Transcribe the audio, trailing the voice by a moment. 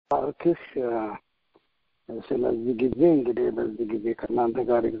ይባርክህ። ስለዚህ ጊዜ እንግዲህ በዚህ ጊዜ ከእናንተ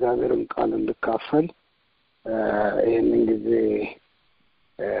ጋር እግዚአብሔርን ቃል እንድካፈል ይህንን ጊዜ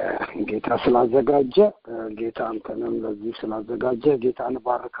ጌታ ስላዘጋጀ ጌታ አንተንም ለዚህ ስላዘጋጀ ጌታን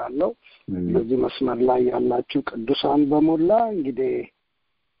ባርካለሁ። በዚህ መስመር ላይ ያላችሁ ቅዱሳን በሞላ እንግዲህ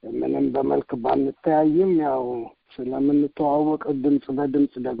ምንም በመልክ ባንተያይም ያው ስለምንተዋወቅ ድምጽ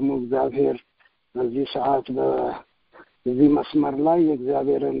በድምጽ ደግሞ እግዚአብሔር በዚህ ሰዓት በዚህ መስመር ላይ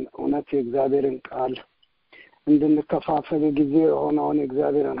የእግዚአብሔርን እውነት የእግዚአብሔርን ቃል እንድንከፋፈል ጊዜ የሆነውን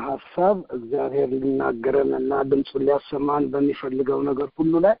የእግዚአብሔርን ሐሳብ እግዚአብሔር ሊናገረንና ድምፁን ሊያሰማን በሚፈልገው ነገር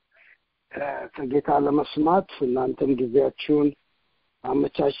ሁሉ ላይ ከጌታ ለመስማት እናንተም ጊዜያችሁን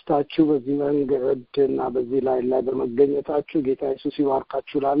አመቻችታችሁ በዚህ መንገድና በዚህ ላይ በመገኘታችሁ ጌታ ኢየሱስ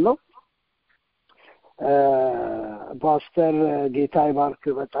ይባርካችሁ እላለሁ። ፓስተር ጌታ ይባርክ።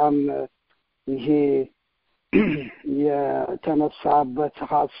 በጣም ይሄ የተነሳበት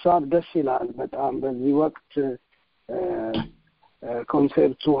ሐሳብ ደስ ይላል በጣም በዚህ ወቅት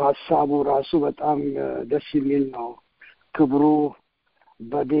ኮንሴፕቱ ሐሳቡ ራሱ በጣም ደስ የሚል ነው። ክብሩ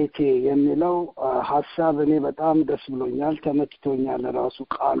በቤቴ የሚለው ሐሳብ እኔ በጣም ደስ ብሎኛል፣ ተመችቶኛል ራሱ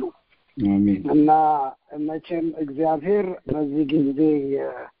ቃሉ። አሜን። እና መቼም እግዚአብሔር በዚህ ጊዜ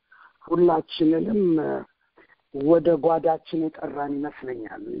ሁላችንንም ወደ ጓዳችን የጠራን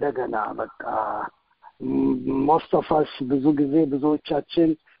ይመስለኛል። እንደገና በቃ most of us ብዙ ጊዜ ብዙዎቻችን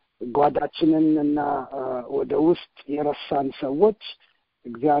ጓዳችንን እና ወደ ውስጥ የረሳን ሰዎች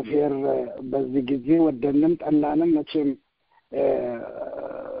እግዚአብሔር በዚህ ጊዜ ወደንም ጠላንም መቼም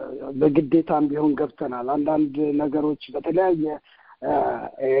በግዴታም ቢሆን ገብተናል። አንዳንድ ነገሮች በተለያየ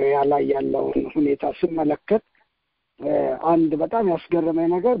ኤሪያ ላይ ያለውን ሁኔታ ስመለከት አንድ በጣም ያስገረመኝ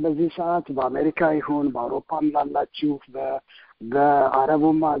ነገር በዚህ ሰዓት በአሜሪካ ይሁን በአውሮፓም ላላችሁ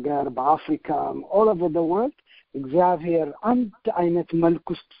በአረቡም ሀገር በአፍሪካም all over the world እግዚአብሔር አንድ አይነት መልክ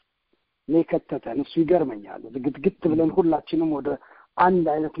ውስጥ ከተተን። እሱ ይገርመኛል። ግጥግጥ ብለን ሁላችንም ወደ አንድ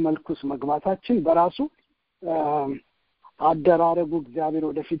አይነት መልክ ውስጥ መግባታችን በራሱ አደራረጉ እግዚአብሔር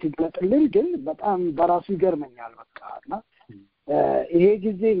ወደፊት ይገለጥልን፣ ግን በጣም በራሱ ይገርመኛል። በቃና ይሄ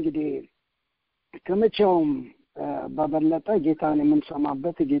ጊዜ እንግዲህ ከመቼውም በበለጠ ጌታን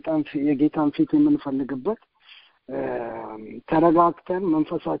የምንሰማበት የጌታን ፊት የምንፈልግበት ተረጋግተን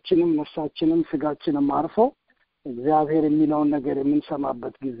መንፈሳችንም ነፍሳችንም ስጋችንም አርፎ እግዚአብሔር የሚለውን ነገር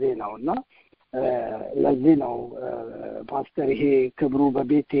የምንሰማበት ጊዜ ነውና ለዚህ ነው ፓስተር ይሄ ክብሩ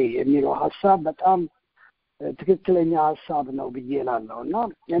በቤቴ የሚለው ሐሳብ በጣም ትክክለኛ ሐሳብ ነው ብዬ እላለሁና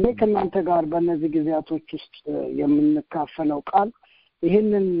እኔ ከእናንተ ጋር በእነዚህ ጊዜያቶች ውስጥ የምንካፈለው ቃል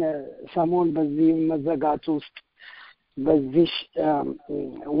ይህንን ሰሞን በዚህ መዘጋት ውስጥ በዚህ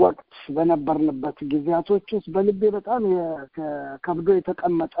ወቅት በነበርንበት ጊዜያቶች ውስጥ በልቤ በጣም ከብዶ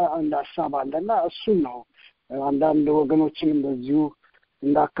የተቀመጠ አንድ ሐሳብ አለና እሱን ነው አንዳንድ ወገኖችም እንደዚሁ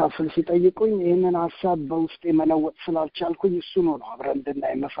እንዳካፍል ሲጠይቁኝ ይህንን ሐሳብ በውስጤ መለወጥ ስላልቻልኩኝ እሱ ነው አብረን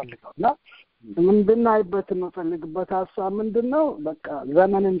እንድናይ የምፈልገውና እንድናይበት የምፈልግበት ሐሳብ ምንድነው? በቃ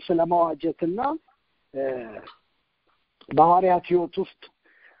ዘመንን ስለማዋጀትና በሐዋርያት ሕይወት ውስጥ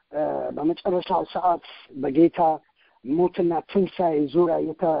በመጨረሻው ሰዓት በጌታ ሞትና ትንሣኤ ዙሪያ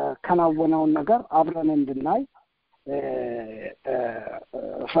የተከናወነውን ነገር አብረን እንድናይ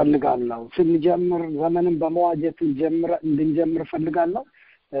ፈልጋለሁ። ስንጀምር ዘመንን በመዋጀት እንድንጀምር ፈልጋለሁ።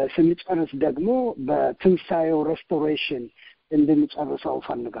 ስንጨርስ ደግሞ በትንሣኤው ሬስቶሬሽን እንድንጨርሰው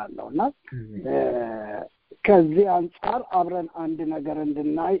ፈልጋለሁና ከዚህ አንጻር አብረን አንድ ነገር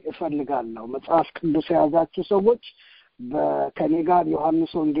እንድናይ እፈልጋለሁ። መጽሐፍ ቅዱስ የያዛችሁ ሰዎች ከኔ ጋር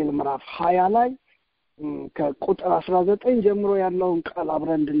ዮሐንስ ወንጌል ምዕራፍ 20 ላይ ከቁጥር 19 ጀምሮ ያለውን ቃል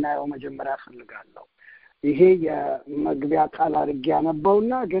አብረን እንድናየው መጀመሪያ እፈልጋለሁ። ይሄ የመግቢያ ቃል አድርጌ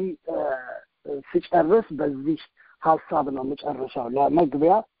ያነበውና ግን ሲጨርስ በዚህ ሐሳብ ነው መጨረሻው።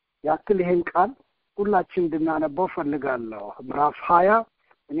 ለመግቢያ ያክል ይሄን ቃል ሁላችን እንድናነበው እፈልጋለሁ። ምዕራፍ 20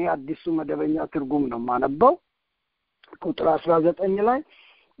 እኔ አዲሱ መደበኛ ትርጉም ነው የማነበው። ቁጥር 19 ላይ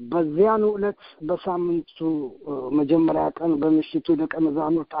በዚያን ዕለት በሳምንቱ መጀመሪያ ቀን በምሽቱ ደቀ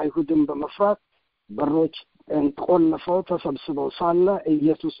መዛሙርት አይሁድን በመፍራት በሮች ቆልፈው ተሰብስበው ሳለ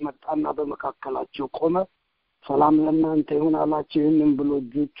ኢየሱስ መጣና በመካከላቸው ቆመ። ሰላም ለእናንተ ይሁን አላቸው። ይህንን ብሎ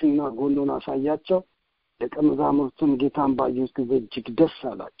እጆቹንና ጎኑን አሳያቸው። ደቀ መዛሙርቱም ጌታን ባዩት ጊዜ እጅግ ደስ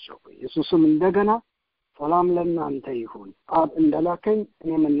አላቸው። ኢየሱስም እንደገና ሰላም ለእናንተ ይሁን፣ አብ እንደላከኝ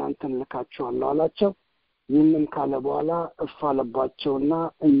እኔም እናንተን ልካችኋለሁ አላቸው። ይህንም ካለ በኋላ እፍ አለባቸውና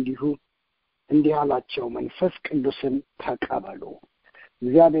እንዲህ አላቸው፣ መንፈስ ቅዱስን ተቀበሉ።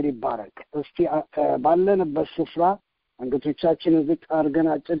 እግዚአብሔር ይባረክ። እስቲ ባለንበት ስፍራ አንገቶቻችንን ዝቅ አድርገን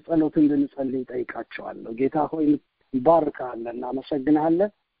አጭር ጸሎት እንድንጸልይ ጠይቃቸዋለሁ። ጌታ ሆይ ይባርካለን፣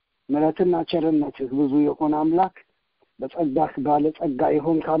 እናመሰግናለን። ምሕረትና ቸርነትህ ብዙ የሆነ አምላክ በጸጋህ ባለጸጋ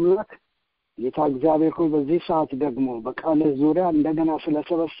የሆንክ አምላክ ጌታ እግዚአብሔር ሆይ በዚህ ሰዓት ደግሞ በቃልህ ዙሪያ እንደገና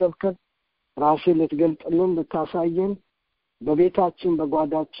ስለሰበሰብከን ራስህ ልትገልጥልን ልታሳየን በቤታችን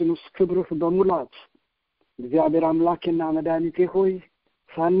በጓዳችን ውስጥ ክብርህ በሙላት እግዚአብሔር አምላክና መድኃኒቴ ሆይ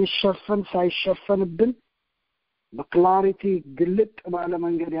ሳንሸፈን ሳይሸፈንብን በክላሪቲ ግልጥ ባለ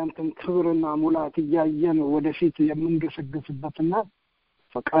መንገድ ያንተን ክብርና ሙላት እያየን ወደፊት የምንገሰግስበትና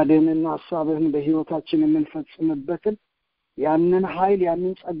ፈቃድህንና ሐሳብህን በሕይወታችን የምንፈጽምበትን ያንን ኃይል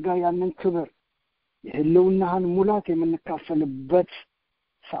ያንን ጸጋ ያንን ክብር የህልውናህን ሙላት የምንካፈልበት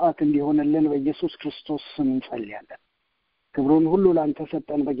ሰዓት እንዲሆንልን በኢየሱስ ክርስቶስ ስም እንጸልያለን። ክብሩን ሁሉ ላንተ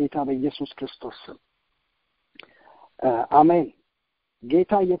ሰጠን በጌታ በኢየሱስ ክርስቶስ ስም አሜን።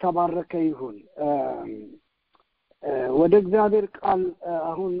 ጌታ እየተባረከ ይሁን። ወደ እግዚአብሔር ቃል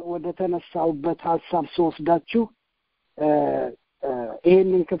አሁን ወደ ተነሳውበት ሐሳብ ስወስዳችሁ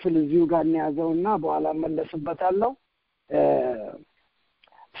ይሄንን ክፍል እዚሁ ጋር እንያዘውና በኋላ መለስበታለሁ።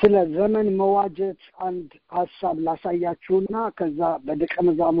 ስለ ዘመን መዋጀት አንድ ሐሳብ ላሳያችሁና ከዛ በደቀ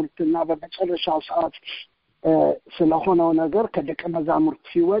መዛሙርትና በመጨረሻው ሰዓት ስለሆነው ነገር ከደቀ መዛሙርት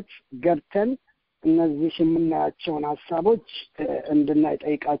ሕይወት ገብተን እነዚህ የምናያቸውን ሐሳቦች እንድናይ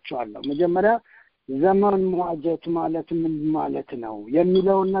ጠይቃችኋለሁ። መጀመሪያ ዘመን መዋጀት ማለት ምን ማለት ነው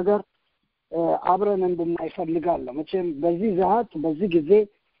የሚለውን ነገር አብረን እንድናይ ፈልጋለሁ። መቼም በዚህ ሰዓት በዚህ ጊዜ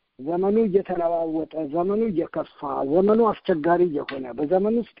ዘመኑ እየተለዋወጠ ዘመኑ እየከፋ ዘመኑ አስቸጋሪ እየሆነ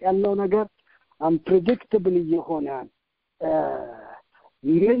በዘመኑ ውስጥ ያለው ነገር አንፕሬዲክተብል እየሆነ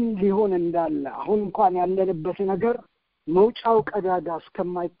ምን ሊሆን እንዳለ አሁን እንኳን ያለንበት ነገር መውጫው ቀዳዳ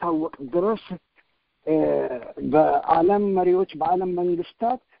እስከማይታወቅ ድረስ በዓለም መሪዎች በዓለም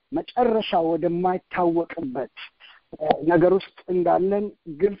መንግስታት መጨረሻ ወደማይታወቅበት ነገር ውስጥ እንዳለን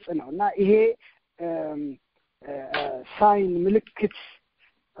ግልጽ ነው እና ይሄ ሳይን ምልክት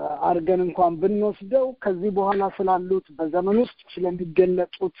አርገን እንኳን ብንወስደው ከዚህ በኋላ ስላሉት በዘመን ውስጥ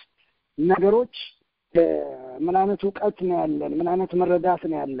ስለሚገለጡት ነገሮች ምን አይነት ዕውቀት ነው ያለን ምን አይነት መረዳት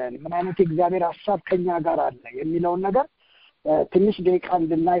ነው ያለን ምን አይነት እግዚአብሔር ሐሳብ ከኛ ጋር አለ የሚለውን ነገር ትንሽ ደቂቃ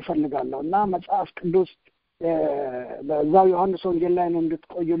እንድናይ ፈልጋለሁ እና መጽሐፍ ቅዱስ በዛው ዮሐንስ ወንጌል ላይ ነው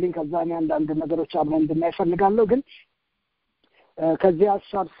እንድትቆዩልኝ ከዛ እኔ አንዳንድ ነገሮች አብረን እንድናይ ፈልጋለሁ። ግን ከዚህ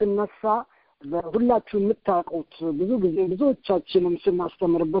ሐሳብ ስነሳ ሁላችሁ የምታውቁት ብዙ ጊዜ ብዙዎቻችንም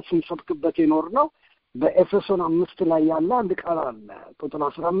ስናስተምርበት ስንሰብክበት ይኖር ነው በኤፌሶን 5 ላይ ያለ አንድ ቃል አለ ቁጥር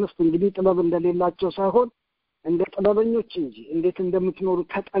 15 እንግዲህ ጥበብ እንደሌላቸው ሳይሆን እንደ ጥበበኞች እንጂ እንዴት እንደምትኖሩ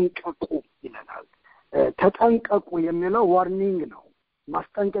ተጠንቀቁ ይላል። ተጠንቀቁ የሚለው ዋርኒንግ ነው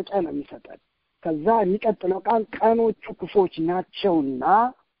ማስጠንቀቂያ ነው የሚሰጠን። ከዛ የሚቀጥለው ቃል ቀኖቹ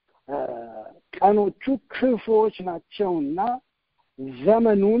ክፉዎች ናቸውና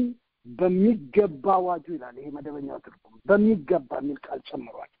ዘመኑን በሚገባ ዋጁ ይላል። ይሄ መደበኛ ትርጉም በሚገባ የሚል ቃል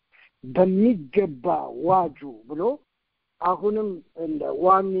ጨምሯል። በሚገባ ዋጁ ብሎ አሁንም እንደ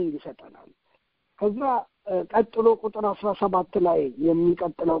ዋርኒንግ ይሰጠናል። ከዛ ቀጥሎ ቁጥር 17 ላይ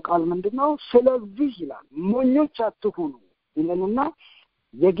የሚቀጥለው ቃል ምንድነው? ስለዚህ ይላል ሞኞች አትሁኑ ይለንና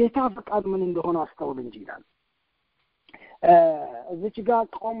የጌታ ፈቃድ ምን እንደሆነ አስተውሉ እንጂ ይላል። እዚች ጋር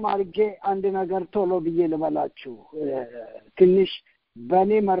ቆም አድርጌ አንድ ነገር ቶሎ ብዬ ልበላችሁ። ትንሽ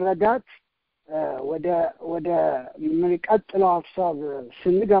በእኔ መረዳት ወደ የሚቀጥለው ሐሳብ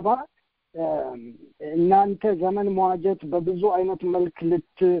ስንገባ እናንተ ዘመን መዋጀት በብዙ አይነት መልክ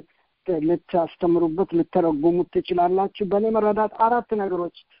ልታስተምሩበት ልተረጉሙት ትችላላችሁ። በእኔ መረዳት 4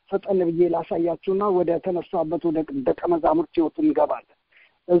 ነገሮች ፈጠን ብዬ ላሳያችሁና ወደ ተነሳበት ወደ ደቀ መዛሙርት ሕይወት እንገባለን።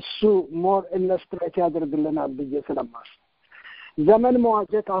 እሱ ሞር ኢለስትሬት ያደርግልናል ብዬ ስለማስብ ዘመን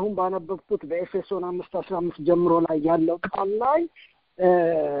መዋጀት አሁን ባነበብኩት በኤፌሶን 5:15 ጀምሮ ላይ ያለው ቃል ላይ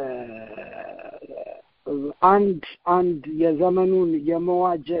አንድ የዘመኑን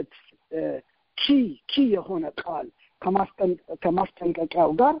የመዋጀት ኪ የሆነ ቃል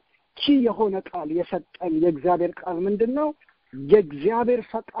ከማስጠንቀቂያው ጋር ኪ የሆነ ቃል የሰጠን የእግዚአብሔር ቃል ምንድነው? የእግዚአብሔር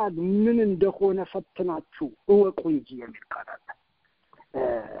ፈቃድ ምን እንደሆነ ፈትናችሁ እወቁ እንጂ የሚል ቃል አለ።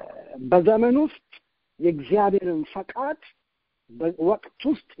 በዘመን ውስጥ የእግዚአብሔርን ፈቃድ በወቅት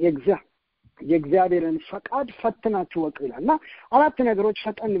ውስጥ የእግዚአብሔርን ፈቃድ ፈትናችሁ እወቁ ይላልና 4 ነገሮች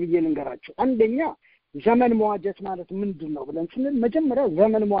ፈጠን ብዬ ልንገራችሁ። አንደኛ ዘመን መዋጀት ማለት ምንድነው ብለን ስንል መጀመሪያ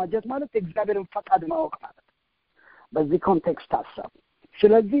ዘመን መዋጀት ማለት የእግዚአብሔርን ፈቃድ ማወቅ ማለት በዚህ ኮንቴክስት ሐሳብ።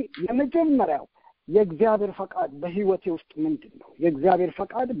 ስለዚህ የመጀመሪያው የእግዚአብሔር ፈቃድ በህይወቴ ውስጥ ምንድነው? የእግዚአብሔር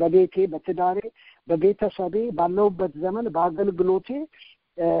ፈቃድ በቤቴ በትዳሬ በቤተሰቤ ባለውበት ዘመን በአገልግሎቴ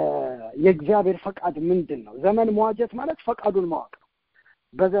የእግዚአብሔር ፈቃድ ምንድነው? ዘመን መዋጀት ማለት ፈቃዱን ማወቅ ነው።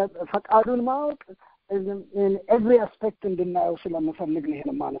 ፈቃዱን ማወቅ in every aspect እንድናየው ስለምፈልግ ነው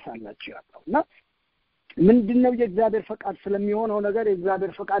ይሄን ማነሳላችሁ ያለውና ምንድነው የእግዚአብሔር ፈቃድ ስለሚሆነው ነገር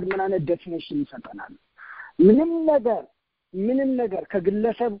የእግዚአብሔር ፈቃድ ምን አይነት ዴፊኒሽን ይሰጠናል? ምንም ነገር ምንም ነገር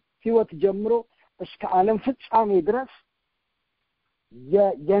ከግለሰብ ህይወት ጀምሮ እስከ ዓለም ፍጻሜ ድረስ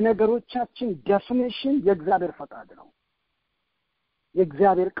የነገሮቻችን ዴፊኒሽን የእግዚአብሔር ፈቃድ ነው።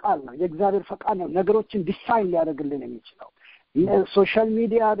 የእግዚአብሔር ቃል ነው። የእግዚአብሔር ፈቃድ ነው ነገሮችን ዲፋይን ሊያደርግልን የሚችለው። ሶሻል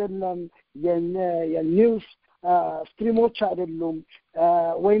ሚዲያ አይደለም፣ የኒውስ ስትሪሞች አይደሉም፣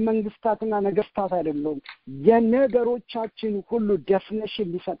 ወይ መንግስታትና ነገስታት አይደሉም። የነገሮቻችን ሁሉ ዴፊኒሽን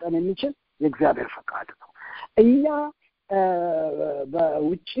ሊሰጠን የሚችል የእግዚአብሔር ፈቃድ ነው። እኛ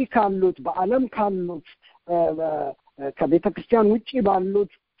በውጪ ካሉት በዓለም ካሉት ከቤተክርስቲያን ውጪ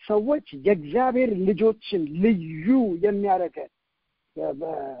ባሉት ሰዎች የእግዚአብሔር ልጆችን ልዩ የሚያደርገን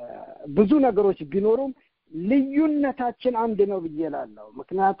ብዙ ነገሮች ቢኖሩም ልዩነታችን አንድ ነው ብዬ እላለሁ።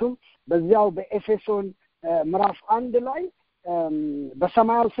 ምክንያቱም በዚያው በኤፌሶን ምዕራፍ 1 ላይ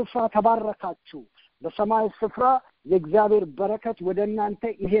በሰማያዊ ስፍራ ተባረካችሁ፣ በሰማያዊ ስፍራ የእግዚአብሔር በረከት ወደ እናንተ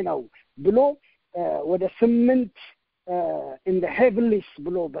ይሄ ነው ብሎ ወደ 8 in the heavenlies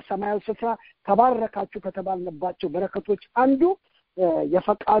ብሎ በሰማያዊ ስፍራ ተባረካችሁ ከተባልንባቸው በረከቶች አንዱ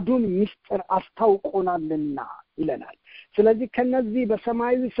የፈቃዱን ምስጢር አስታውቆናልና ይለናል። ስለዚህ ከነዚህ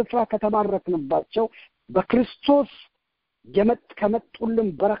በሰማያዊ ስፍራ ከተባረክንባቸው በክርስቶስ ከመጡልን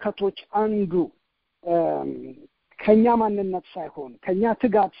በረከቶች አንዱ ከኛ ማንነት ሳይሆን ከኛ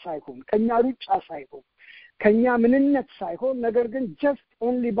ትጋት ሳይሆን ከኛ ሩጫ ሳይሆን ከኛ ምንነት ሳይሆን ነገር ግን just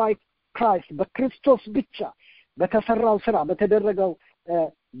only by Christ በክርስቶስ ብቻ በተሰራው ስራ በተደረገው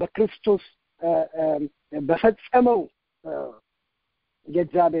በክርስቶስ በፈጸመው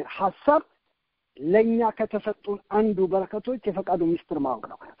የእግዚአብሔር ሐሳብ ለኛ ከተሰጡን አንዱ በረከቶች የፈቃዱ ምስጢር ማወቅ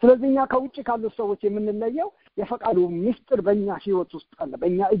ነው። ስለዚህ እኛ ከውጪ ካሉ ሰዎች የምንለየው የፈቃዱ ምስጢር በእኛ ህይወት ውስጥ አለ፣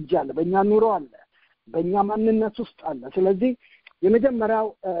 በእኛ እጅ አለ፣ በእኛ ኑሮ አለ፣ በእኛ ማንነት ውስጥ አለ። ስለዚህ የመጀመሪያው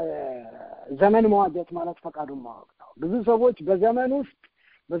ዘመን መዋጀት ማለት ፈቃዱን ማወቅ ነው። ብዙ ሰዎች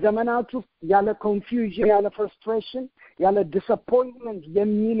በዘመናት ውስጥ ያለ ኮንፊውዥን፣ ያለ ፍርስትሬሽን፣ ያለ ዲስአፖይንትመንት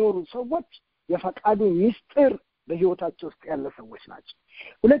የሚኖሩ ሰዎች የፈቃዱ ምስጢር በህይወታቸው ውስጥ ያለ ሰዎች ናቸው።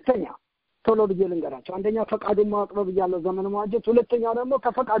 ሁለተኛ ቶሎ ብዬ ልንገራቸው። አንደኛ ፈቃዱን ማወቅ ነው ብያለሁ፣ ዘመን መዋጀት። ሁለተኛ ደግሞ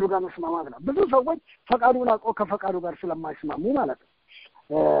ከፈቃዱ ጋር መስማማት ነው። ብዙ ሰዎች ፈቃዱን አውቀው ከፈቃዱ ጋር ስለማይስማሙ ማለት ነው።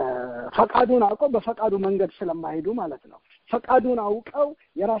 ፈቃዱን አውቀው በፈቃዱ መንገድ ስለማይሄዱ ማለት ነው። ፈቃዱን አውቀው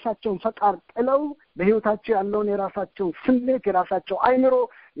የራሳቸውን ፈቃድ ጥለው በህይወታቸው ያለውን የራሳቸውን ስሜት፣ የራሳቸው አይምሮ፣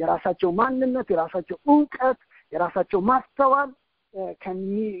 የራሳቸው ማንነት፣ የራሳቸው ዕውቀት፣ የራሳቸው ማስተዋል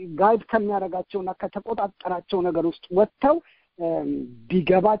ጋይድ ከሚያደርጋቸውና ከተቆጣጠራቸው ነገር ውስጥ ወጥተው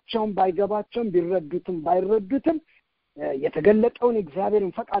ቢገባቸውም ባይገባቸውም ቢረዱትም ባይረዱትም የተገለጠውን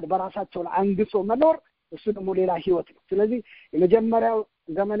እግዚአብሔርን ፈቃድ በራሳቸው ላይ አንግሶ መኖር እሱ ደግሞ ሌላ ህይወት ነው። ስለዚህ የመጀመሪያው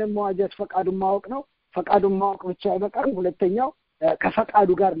ዘመንን መዋጀት ፈቃዱን ማወቅ ነው። ፈቃዱን ማወቅ ብቻ አይበቃም። ሁለተኛው ከፈቃዱ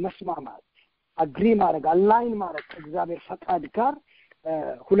ጋር መስማማት፣ አግሪ ማድረግ፣ አላይን ማድረግ ከእግዚአብሔር ፈቃድ ጋር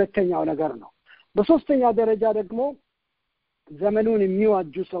ሁለተኛው ነገር ነው። በሶስተኛ ደረጃ ደግሞ ዘመኑን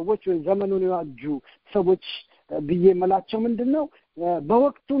የሚዋጁ ሰዎች ወይ ዘመኑን የዋጁ ሰዎች ብዬ መላቸው ምንድነው?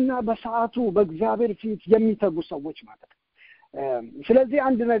 በወቅቱና በሰዓቱ በእግዚአብሔር ፊት የሚተጉ ሰዎች ማለት ነው። ስለዚህ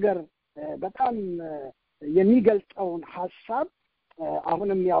አንድ ነገር በጣም የሚገልጠውን ሐሳብ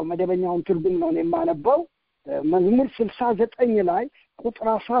አሁንም ያው መደበኛውን ትርጉም ነው የማነበው። መዝሙር 69 ላይ ቁጥር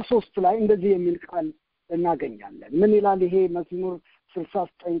 13 ላይ እንደዚህ የሚል ቃል እናገኛለን። ምን ይላል ይሄ መዝሙር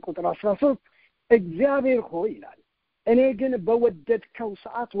 69 ቁጥር 13? እግዚአብሔር ሆይ ይላል እኔ ግን በወደድከው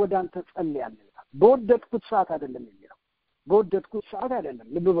ሰዓት ወደ አንተ ጸልያለሁ። በወደድኩት ሰዓት አይደለም የሚለው፣ በወደድኩት ሰዓት አይደለም።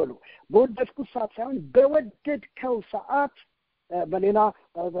 ልብ በሉ፣ በወደድኩት ሰዓት ሳይሆን በወደድከው ሰዓት። በሌላ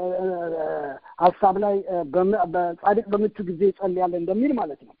ሐሳብ ላይ በጻድቅ በምቹ ጊዜ ይጸልያል እንደሚል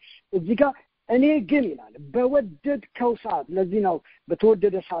ማለት ነው። እዚህ ጋር እኔ ግን ይላል በወደድከው ሰዓት። ለዚህ ነው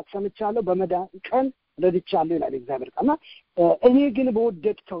በተወደደ ሰዓት ሰምቻለሁ፣ በመዳን ቀን ረድቻለሁ ይላል እግዚአብሔር ቃልና እኔ ግን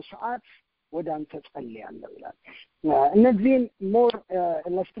በወደድከው ሰዓት ወደ አንተ ጸልያለሁ ይላል። እነዚህን ሞር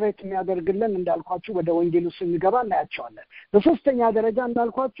ኢለስትሬት የሚያደርግልን እንዳልኳችሁ ወደ ወንጌሉ ስንገባ እናያቸዋለን። በሶስተኛ ደረጃ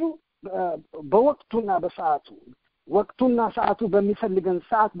እንዳልኳችሁ በወቅቱና በሰዓቱ፣ ወቅቱና ሰዓቱ በሚፈልገን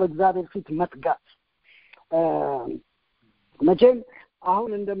ሰዓት በእግዚአብሔር ፊት መትጋት። መቼም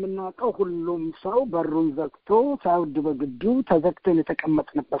አሁን እንደምናውቀው ሁሉም ሰው በሩን ዘግቶ ሳይወድ በግዱ ተዘግተን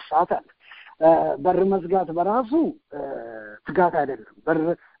የተቀመጥንበት ሰዓት አለ። በር መዝጋት በራሱ ትጋት አይደለም። በር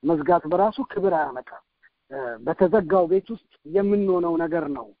መዝጋት በራሱ ክብር አያመጣም። በተዘጋው ቤት ውስጥ የምንሆነው ነገር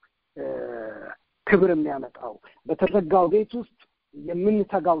ነው ክብር የሚያመጣው። በተዘጋው ቤት ውስጥ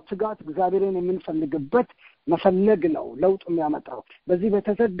የምንተጋው ትጋት እግዚአብሔርን የምንፈልግበት መፈለግ ነው ለውጥ የሚያመጣው። በዚህ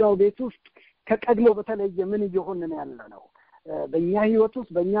በተዘጋው ቤት ውስጥ ከቀድሞ በተለየ ምን እየሆንን ያለ ነው? በእኛ ህይወት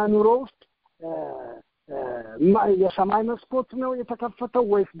ውስጥ በእኛ ኑሮ ውስጥ የሰማይ መስኮት ነው የተከፈተው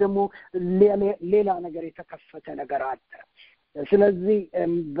ወይስ ደግሞ ሌላ ነገር የተከፈተ ነገር አለ? ስለዚህ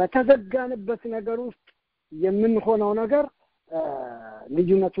በተዘጋንበት ነገር ውስጥ የምንሆነው ነገር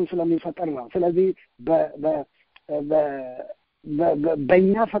ልዩነቱን ስለሚፈጠር ነው። ስለዚህ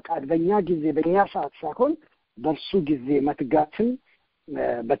በእኛ ፈቃድ በእኛ ጊዜ በእኛ ሰዓት ሳይሆን በእርሱ ጊዜ መትጋትን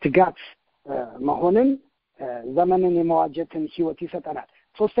በትጋት መሆንን ዘመንን የመዋጀትን ህይወት ይሰጠናል።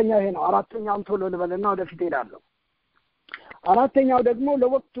 ሶስተኛው ይሄ ነው። አራተኛውም ቶሎ ልበልና ወደፊት ሄዳለሁ። አራተኛው ደግሞ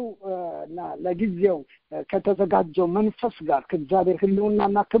ለወቅቱ እና ለጊዜው ከተዘጋጀው መንፈስ ጋር ከእግዚአብሔር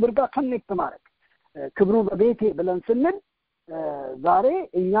ህልውናና ክብር ጋር ከኔክት ማድረግ። ክብሩ በቤቴ ብለን ስንል ዛሬ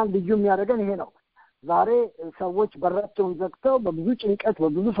እኛን ልዩ የሚያደርገን ይሄ ነው። ዛሬ ሰዎች በራቸውን ዘግተው በብዙ ጭንቀት፣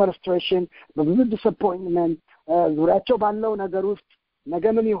 በብዙ ፍርስትሬሽን፣ በብዙ ዲስአፖይንትመንት ዙሪያቸው ባለው ነገር ውስጥ ነገ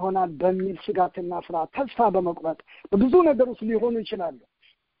ምን ይሆናል በሚል ስጋትና ፍርሃት ተስፋ በመቁረጥ በብዙ ነገር ውስጥ ሊሆኑ ይችላሉ።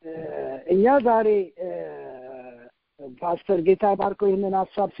 እኛ ዛሬ ፓስተር ጌታ ባርኮ ይህንን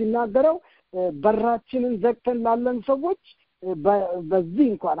ሐሳብ ሲናገረው በራችንን ዘግተን ላለን ሰዎች በዚህ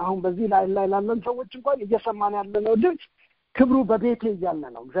እንኳን አሁን በዚህ ላይ ላለን ሰዎች እንኳን እየሰማን ያለነው ድምፅ ክብሩ በቤቴ እያለ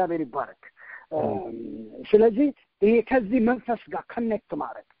ነው። እግዚአብሔር ይባረክ። ስለዚህ ይሄ ከዚህ መንፈስ ጋር ኮኔክት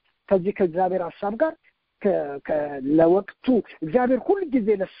ማድረግ ከዚህ ከእግዚአብሔር ሐሳብ ጋር ለወቅቱ እግዚአብሔር ሁሉ ጊዜ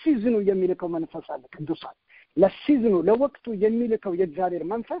ለሲዝኑ የሚልከው መንፈስ አለ። ቅዱሳን ለሲዝኑ ለወቅቱ የሚልከው የእግዚአብሔር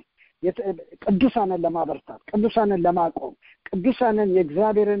መንፈስ ቅዱሳንን ለማበርታት፣ ቅዱሳንን ለማቆም፣ ቅዱሳንን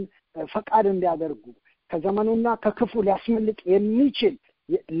የእግዚአብሔርን ፈቃድ እንዲያደርጉ ከዘመኑና ከክፉ ሊያስመልጥ የሚችል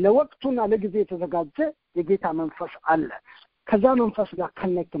ለወቅቱና ለጊዜ የተዘጋጀ የጌታ መንፈስ አለ። ከዛ መንፈስ ጋር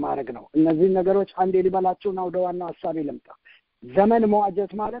ኮኔክት ማድረግ ነው። እነዚህ ነገሮች አንዴ ሊበላቸውና ወደ ዋናው ሐሳብ ልምጣ። ዘመን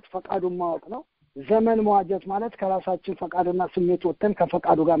መዋጀት ማለት ፈቃዱን ማወቅ ነው። ዘመን መዋጀት ማለት ከራሳችን ፈቃድና ስሜት ወጥተን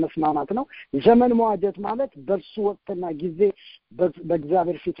ከፈቃዱ ጋር መስማማት ነው። ዘመን መዋጀት ማለት በእርሱ ወቅትና ጊዜ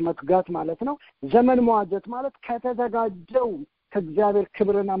በእግዚአብሔር ፊት መትጋት ማለት ነው። ዘመን መዋጀት ማለት ከተዘጋጀው ከእግዚአብሔር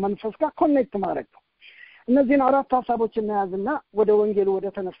ክብርና መንፈስ ጋር ኮኔክት ማድረግ ነው። እነዚህን አራት ሐሳቦች እናያዝና ወደ ወንጌሉ ወደ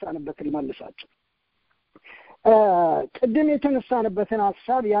ተነሳንበት ልመልሳቸው። ቅድም የተነሳንበትን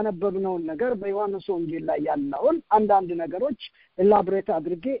ሐሳብ ያነበብነውን ነገር በዮሐንስ ወንጌል ላይ ያለውን አንዳንድ ነገሮች ኤላቦሬት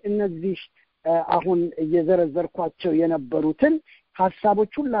አድርጌ እነዚህ አሁን እየዘረዘርኳቸው የነበሩትን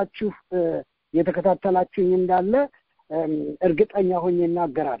ሐሳቦች ሁላችሁ የተከታተላችሁኝ እንዳለ እርግጠኛ ሆኜ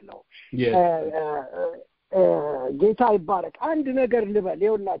እናገራለሁ። ጌታ ይባረክ። አንድ ነገር ልበል።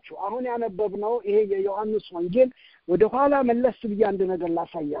 ይኸውላችሁ አሁን ያነበብነው ይሄ የዮሐንስ ወንጌል ወደ ኋላ መለስ ብዬ አንድ ነገር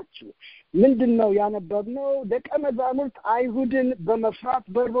ላሳያችሁ። ምንድነው ያነበብነው? ደቀ መዛሙርት አይሁድን በመፍራት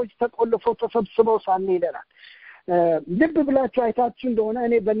በሮች ተቆልፈው ተሰብስበው ሳለ ይለናል። ልብ ብላችሁ አይታችሁ እንደሆነ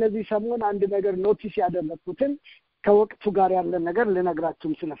እኔ በእነዚህ ሰሞን አንድ ነገር ኖቲስ ያደረኩትን ከወቅቱ ጋር ያለ ነገር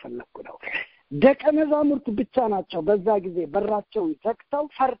ልነግራችሁም ስለፈለኩ ነው። ደቀ መዛሙርት ብቻ ናቸው በዛ ጊዜ በራቸውን ዘግተው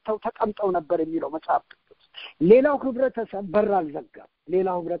ፈርተው ተቀምጠው ነበር የሚለው መጽሐፍ ቅዱስ። ሌላው ህብረተሰብ በር አልዘጋም።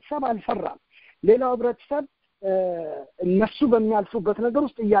 ሌላው ህብረተሰብ አልፈራም። ሌላው ህብረተሰብ እነሱ በሚያልፉበት ነገር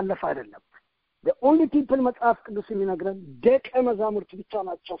ውስጥ እያለፈ አይደለም። the only people መጽሐፍ ቅዱስ የሚነግረን ደቀ መዛሙርት ብቻ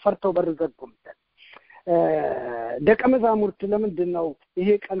ናቸው ፈርተው በር ዘጉም። ደቀ መዛሙርት ለምንድን ነው ይሄ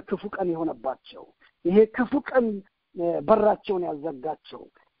ቀን ክፉ ቀን የሆነባቸው? ይሄ ክፉ ቀን በራቸውን ያዘጋቸው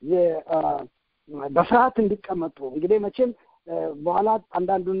በፍርሃት እንዲቀመጡ? እንግዲህ መቼም በኋላ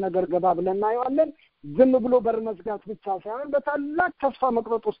አንዳንዱን ነገር ገባ ብለን እናየዋለን። ዝም ብሎ በር መዝጋት ብቻ ሳይሆን በታላቅ ተስፋ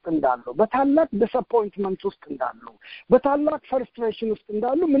መቁረጥ ውስጥ እንዳሉ፣ በታላቅ ዲስአፖይንትመንት ውስጥ እንዳሉ፣ በታላቅ ፍርስትሬሽን ውስጥ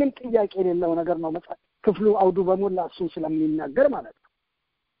እንዳሉ ምንም ጥያቄ የሌለው ነገር ነው። ክፍሉ አውዱ በሞላ እሱን ስለሚናገር ማለት ነው።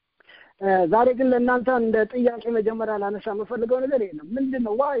 ዛሬ ግን ለእናንተ እንደ ጥያቄ መጀመሪያ ላነሳ የምፈልገው ነገር የለም።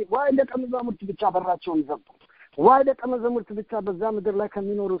 ምንድነው ዋይ ደቀ መዛሙርት ብቻ በራቸውን ዘጉ? ዋይ ደቀ መዛሙርት ብቻ በዛ ምድር ላይ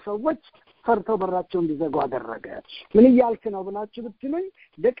ከሚኖሩ ሰዎች ፈርተው በራቸውን እንዲዘጉ አደረገ? ምን እያልክ ነው ብላችሁ ብትሉኝ፣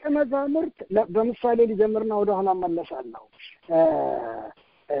 ደቀ መዛሙርት በምሳሌ ሊጀምርና ወደ ኋላ መለሳለሁ።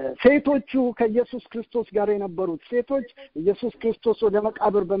 ሴቶቹ ከኢየሱስ ክርስቶስ ጋር የነበሩት ሴቶች ኢየሱስ ክርስቶስ ወደ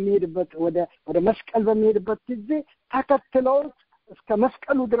መቃብር በሚሄድበት ወደ መስቀል በሚሄድበት ጊዜ ተከትለው እስከ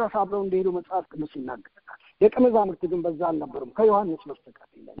መስቀሉ ድረስ አብረው እንደሄዱ መጽሐፍ ቅዱስ ይናገራል። ደቀ መዛሙርት ግን በዛ አልነበሩም ከዮሐንስ በስተቀር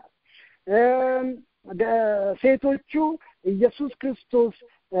ይለናል። ሴቶቹ ኢየሱስ ክርስቶስ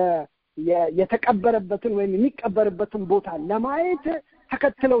የተቀበረበትን ወይም የሚቀበርበትን ቦታ ለማየት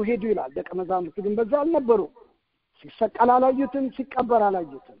ተከትለው ሄዱ ይላል። ደቀ መዛሙርት ግን በዛ አልነበሩም። ሲሰቀል አላዩትም፣ ሲቀበር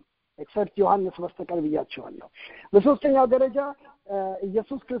አላዩትም፣ ኤክሰፕት ዮሐንስ በስተቀር ብያቸዋለሁ። በሶስተኛው ደረጃ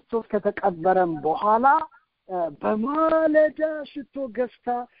ኢየሱስ ክርስቶስ ከተቀበረም በኋላ በማለዳ ሽቶ ገዝታ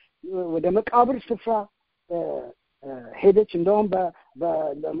ወደ መቃብር ስፍራ ሄደች። እንደውም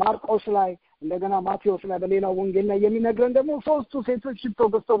በማርቆስ ላይ እንደገና ማቴዎስ ላይ በሌላው ወንጌል ላይ የሚነግረን ደግሞ ሶስቱ ሴቶች ሽቶ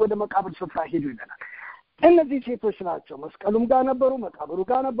ገዝተው ወደ መቃብር ስፍራ ሄዱ ይለናል። እነዚህ ሴቶች ናቸው መስቀሉም ጋር ነበሩ፣ መቃብሩ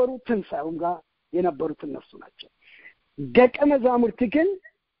ጋር ነበሩ፣ ትንሣኤውም ጋር የነበሩት እነሱ ናቸው። ደቀ መዛሙርት ግን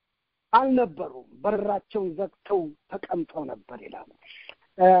አልነበሩም፣ በራቸውን ዘግተው ተቀምጠው ነበር ይላል።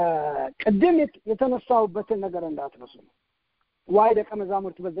 ቅድም የተነሳውበትን ነገር እንዳትረሱ ነው። ዋይ ደቀ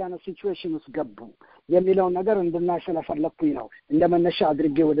መዛሙርት በዚያ አይነት ሲቹዌሽን ውስጥ ገቡ የሚለውን ነገር እንድናይ ስለፈለኩኝ ነው እንደመነሻ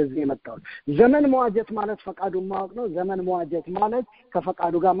አድርጌ ወደዚህ የመጣሁት። ዘመን መዋጀት ማለት ፈቃዱን ማወቅ ነው። ዘመን መዋጀት ማለት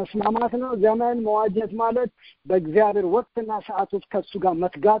ከፈቃዱ ጋር መስማማት ነው። ዘመን መዋጀት ማለት በእግዚአብሔር ወቅትና ሰዓቶች ከሱ ጋር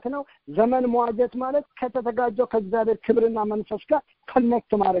መትጋት ነው። ዘመን መዋጀት ማለት ከተዘጋጀው ከእግዚአብሔር ክብርና መንፈስ ጋር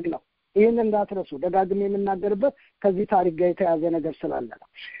ኮኔክት ማድረግ ነው። ይህን እንዳትረሱ ደጋግሜ የምናገርበት ከዚህ ታሪክ ጋር የተያዘ ነገር ስላለ ነው።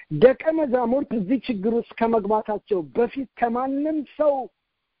 ደቀ መዛሙርት እዚህ ችግር ውስጥ ከመግባታቸው በፊት ከማንም ሰው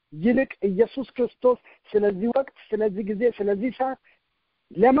ይልቅ ኢየሱስ ክርስቶስ ስለዚህ ወቅት፣ ስለዚህ ጊዜ፣ ስለዚህ ሰዓት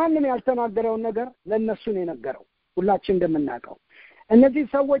ለማንም ያልተናገረውን ነገር ለእነሱ ነው የነገረው። ሁላችን እንደምናውቀው እነዚህ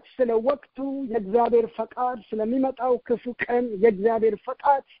ሰዎች ስለ ወቅቱ የእግዚአብሔር ፈቃድ፣ ስለሚመጣው ክፉ ቀን የእግዚአብሔር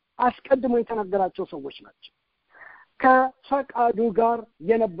ፈቃድ አስቀድሞ የተነገራቸው ሰዎች ናቸው። ከፈቃዱ ጋር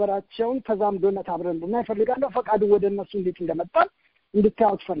የነበራቸውን ተዛምዶነት አብረን እንድናይ እፈልጋለሁ። ፈቃዱ ወደ እነሱ እንዴት እንደመጣ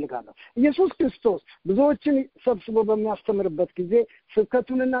እንድታዩት እፈልጋለሁ። ኢየሱስ ክርስቶስ ብዙዎችን ሰብስቦ በሚያስተምርበት ጊዜ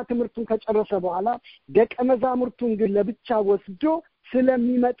ስብከቱንና ትምህርቱን ከጨረሰ በኋላ ደቀ መዛሙርቱን ግን ለብቻ ወስዶ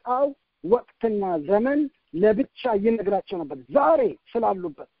ስለሚመጣው ወቅትና ዘመን ለብቻ ይነግራቸው ነበር። ዛሬ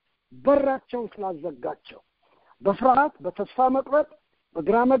ስላሉበት በራቸውን ስላዘጋቸው በፍርሃት፣ በተስፋ መቁረጥ፣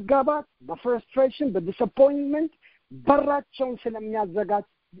 በግራ መጋባት፣ በፍርስትሬሽን፣ በዲስአፖይንትመንት በራቸውን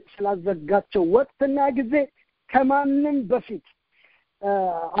ስላዘጋቸው ወቅትና ጊዜ ከማንም በፊት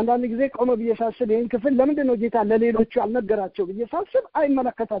አንዳንድ ጊዜ ቆመ ብዬ ሳስብ ይህን ክፍል ለምንድን ነው ጌታ ለሌሎቹ አልነገራቸው ብዬ ሳስብ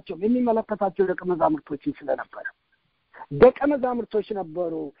አይመለከታቸውም። የሚመለከታቸው ደቀ መዛሙርቶችን ስለነበረ ደቀ መዛሙርቶች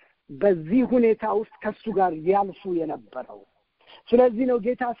ነበሩ በዚህ ሁኔታ ውስጥ ከሱ ጋር ያልፉ የነበረው። ስለዚህ ነው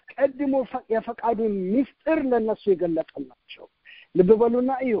ጌታ አስቀድሞ የፈቃዱን ምስጢር ለነሱ የገለጠላቸው። ልብ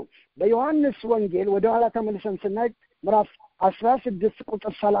በሉና እዩ። በዮሐንስ ወንጌል ወደ ኋላ ተመልሰን ስናይ ምዕራፍ 16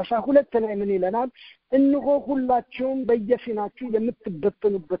 ቁጥር 32 ላይ ምን ይለናል? እነሆ ሁላችሁም በየፊናችሁ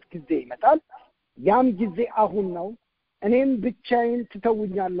የምትበተኑበት ጊዜ ይመጣል፣ ያም ጊዜ አሁን ነው። እኔም ብቻዬን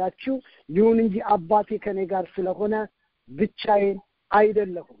ትተውኛላችሁ፣ ይሁን እንጂ አባቴ ከኔ ጋር ስለሆነ ብቻዬን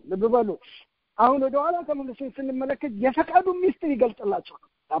አይደለሁም። ልብ በሉ። አሁን ወደ ኋላ ተመልሰን ስንመለከት የፈቃዱን ምስጢር ይገልጽላቸው ነው።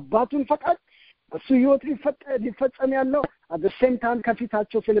 አባቱን ፈቃድ እሱ ህይወት ሊፈጸም ያለው አደሴም ታን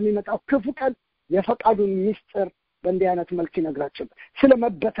ከፊታቸው ስለሚመጣው ክፉ ቀን የፈቃዱን ምስጢር በእንዲህ አይነት መልክ ይነግራቸው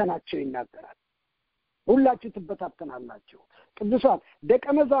ስለመበተናቸው ይናገራል። ሁላችሁ ትበታተናላችሁ። ቅዱሳን ደቀ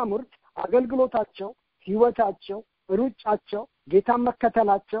መዛሙርት አገልግሎታቸው፣ ህይወታቸው፣ ሩጫቸው፣ ጌታን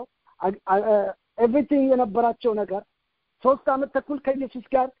መከተላቸው ኤቭሪቲንግ የነበራቸው ነገር 3 ዓመት ተኩል ከኢየሱስ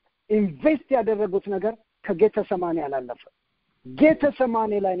ጋር ኢንቨስት ያደረጉት ነገር ከጌተሰማኔ አላለፈ።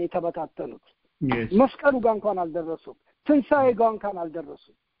 ጌተሰማኔ ላይ ነው የተበታተኑት። መስቀሉ ጋር እንኳን አልደረሱም። ትንሣኤ ጋር እንኳን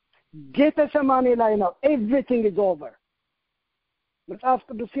አልደረሱም። ጌተሰማኔ ላይ ነው ኤቭሪቲንግ ኢዝ ኦቨር። መጽሐፍ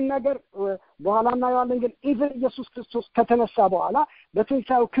ቅዱስ ሲናገር በኋላ እናየዋለን። ግን ኢቨን ኢየሱስ ክርስቶስ ከተነሳ በኋላ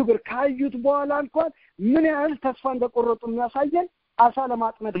በትንሣኤው ክብር ካዩት በኋላ እንኳን ምን ያህል ተስፋ እንደቆረጡ የሚያሳየን አሳ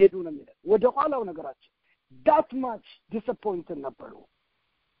ለማጥመድ ሄዱ ነው የሚለው ወደ ኋላው ነገራቸው። that much disappointed ነበሩ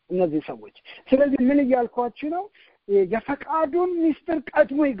እነዚህ ሰዎች። ስለዚህ ምን እያልኳችሁ ነው? የፈቃዱን ምስጢር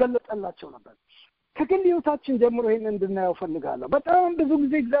ቀድሞ ይገለጠላቸው ነበር። ከግል ህይወታችን ጀምሮ ይሄን እንድናየው ፈልጋለሁ። በጣም ብዙ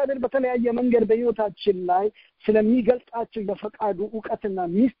ጊዜ እግዚአብሔር በተለያየ መንገድ በህይወታችን ላይ ስለሚገልጣቸው የፈቃዱ ዕውቀትና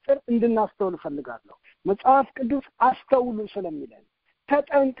ምስጢር እንድናስተውል ፈልጋለሁ። መጽሐፍ ቅዱስ አስተውሉ ስለሚለን፣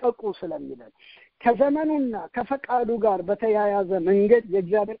 ተጠንቀቁ ስለሚለን፣ ከዘመኑና ከፈቃዱ ጋር በተያያዘ መንገድ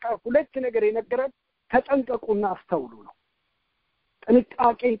የእግዚአብሔር ቃል ሁለት ነገር የነገረን ተጠንቀቁና አስተውሉ ነው።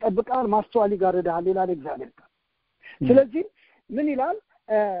 ጥንቃቄ ይጠብቃል፣ ማስተዋል ይጋርዳል ይላል እግዚአብሔር ቃል። ስለዚህ ምን ይላል?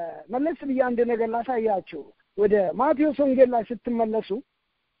 መለስ ብዬ አንድ ነገር ላሳያችሁ። ወደ ማቴዎስ ወንጌል ላይ ስትመለሱ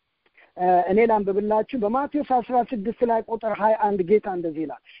እኔ ላንብብላችሁ። በማቴዎስ 16 ላይ ቁጥር 21 ጌታ እንደዚህ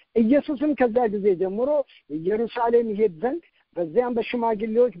ይላል፣ ኢየሱስም ከዛ ጊዜ ጀምሮ ኢየሩሳሌም ይሄድ ዘንድ በዚያም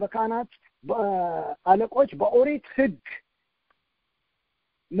በሽማግሌዎች፣ በካህናት አለቆች፣ በኦሪት ሕግ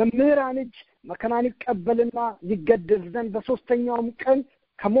መምህራን እጅ መከራን ይቀበልና ይገደል ዘንድ በሶስተኛውም ቀን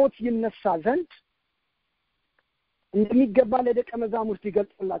ከሞት ይነሳ ዘንድ እንደሚገባ ለደቀ መዛሙርት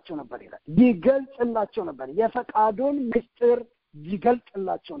ይገልጽላቸው ነበር ይላል። ይገልጽላቸው ነበር፣ የፈቃዱን ምስጢር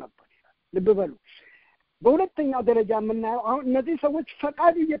ይገልጽላቸው ነበር ይላል። ልብ በሉ። በሁለተኛው ደረጃ የምናየው አሁን እነዚህ ሰዎች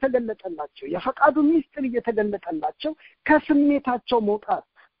ፈቃዱ እየተገለጠላቸው፣ የፈቃዱ ምስጢር እየተገለጠላቸው ከስሜታቸው መውጣት፣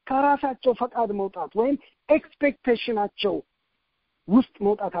 ከራሳቸው ፈቃድ መውጣት ወይም ኤክስፔክቴሽናቸው ውስጥ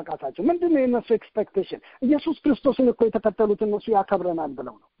መውጣት አቃታቸው። ምንድነው የነሱ ኤክስፔክቴሽን? ኢየሱስ ክርስቶስን እኮ የተከተሉት እነሱ ያከብረናል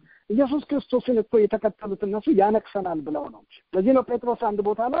ብለው ነው። ኢየሱስ ክርስቶስን እኮ የተከተሉት እነሱ ያነክሰናል ብለው ነው። ለዚህ ነው ጴጥሮስ አንድ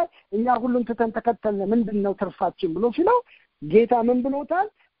ቦታ ላይ እኛ ሁሉን ትተን ተከተልን ምንድነው ትርፋችን ብሎ ሲለው ጌታ ምን ብሎታል?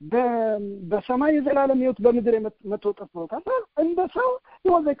 በሰማይ የዘላለም ሕይወት በምድር 100 እጥፍ ብሎታል። እንደ ሰው he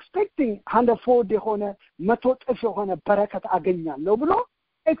was expecting 100 የሆነ 100 እጥፍ የሆነ በረከት አገኛለሁ ብሎ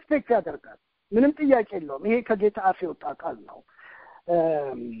ኤክስፔክት ያደርጋል። ምንም ጥያቄ የለውም። ይሄ ከጌታ አፍ የወጣ ቃል ነው።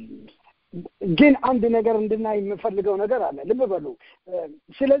 ግን አንድ ነገር እንድናይ የምፈልገው ነገር አለ። ልብ በሉ።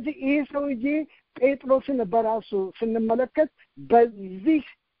 ስለዚህ ይሄ ሰውዬ ጴጥሮስን በራሱ ስንመለከት በዚህ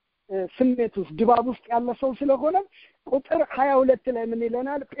ስሜት ውስጥ ድባብ ውስጥ ያለ ሰው ስለሆነ ቁጥር 22 ላይ ምን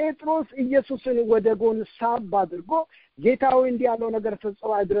ይለናል? ጴጥሮስ ኢየሱስን ወደ ጎን ሳብ አድርጎ ጌታው እንዲህ ያለው ነገር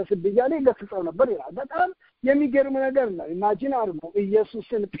ፈጽሞ አይድረስብህ እያለ ይገስጸው ነበር ይላል። በጣም የሚገርም ነገር ነው። ኢማጂን አድርጉ፣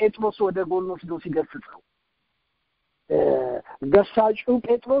 ኢየሱስን ጴጥሮስ ወደ ጎን ወስዶ ሲገስጸው። ገሳጩ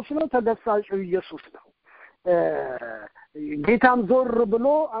ጴጥሮስ ነው፣ ተገሳጩ ኢየሱስ ነው። ጌታም ዞር ብሎ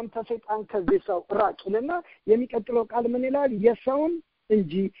አንተ ሰይጣን ከዚህ ሰው ራቅ ይልና የሚቀጥለው ቃል ምን ይላል? የሰውን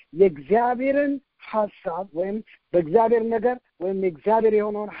እንጂ የእግዚአብሔርን ሐሳብ ወይም በእግዚአብሔር ነገር ወይም የእግዚአብሔር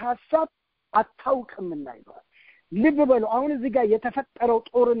የሆነውን ሐሳብ አታውቅምና ይላል። ልብ በሉ። አሁን እዚህ ጋር የተፈጠረው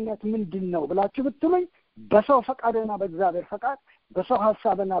ጦርነት ምንድን ነው ብላችሁ ብትሉኝ በሰው ፈቃድና በእግዚአብሔር ፈቃድ፣ በሰው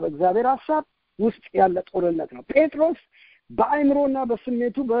ሐሳብና በእግዚአብሔር ሐሳብ ውስጥ ያለ ጦርነት ነው። ጴጥሮስ በአእምሮና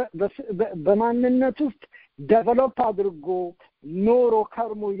በስሜቱ በማንነት ውስጥ ዴቨሎፕ አድርጎ ኖሮ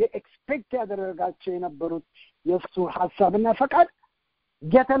ከርሞ የኤክስፔክት ያደረጋቸው የነበሩት የእሱ ሐሳብና ፈቃድ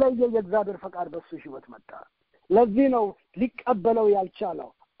የተለየ የእግዚአብሔር ፈቃድ በሱ ህይወት መጣ። ለዚህ ነው ሊቀበለው ያልቻለው።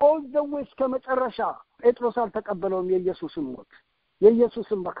 ኦል ዘ ዌይ እስከ መጨረሻ ጴጥሮስ አልተቀበለውም የኢየሱስን ሞት፣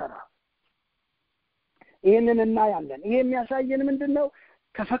 የኢየሱስን መከራ። ይህንን እናያለን። ይሄ የሚያሳየን ምንድን ነው?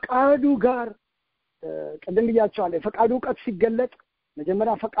 ከፈቃዱ ጋር ቀደም ብያቸዋለሁ። የፈቃዱ እውቀት ሲገለጥ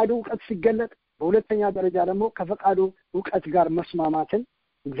መጀመሪያ ፈቃዱ እውቀት ሲገለጥ፣ በሁለተኛ ደረጃ ደግሞ ከፈቃዱ እውቀት ጋር መስማማትን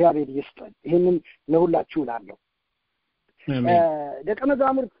እግዚአብሔር ይስጠን። ይህንን ለሁላችሁ እላለሁ።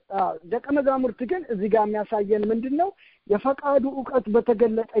 ደቀ መዛሙርት ግን እዚህ ጋር የሚያሳየን ምንድን ነው? የፈቃዱ እውቀት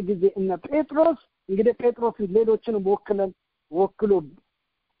በተገለጠ ጊዜ እነ ጴጥሮስ እንግዲህ ጴጥሮስ ሌሎችንም ወክሎ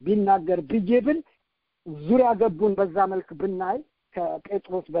ቢናገር ብዬብል ዙሪያ ገቡን በዛ መልክ ብናይ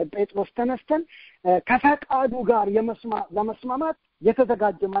በጴጥሮስ ተነስተን ከፈቃዱ ጋር ለመስማማት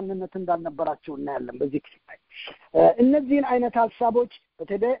የተዘጋጀ ማንነት እንዳልነበራቸው እናያለን። በዚህ ክፍል ላይ እነዚህን አይነት ሀሳቦች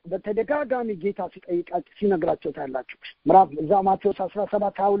በተደጋጋሚ ጌታ ሲጠይቃቸው ሲነግራቸው ታያላችሁ። ምዕራፍ እዛው ማቴዎስ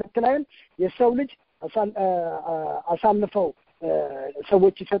 17:22 ላይም የሰው ልጅ አሳልፈው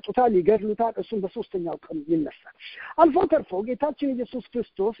ሰዎች ይሰጡታል፣ ይገድሉታል፣ እሱም በሶስተኛው ቀን ይነሳል። አልፎ ተርፎ ጌታችን ኢየሱስ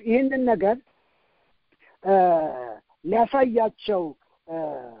ክርስቶስ ይህንን ነገር ሊያሳያቸው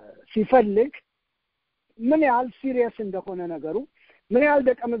ሲፈልግ ምን ያህል ሲሪየስ እንደሆነ ነገሩ፣ ምን ያህል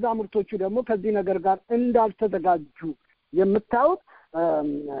ደቀ መዛሙርቶቹ ደግሞ ከዚህ ነገር ጋር እንዳልተዘጋጁ የምታዩት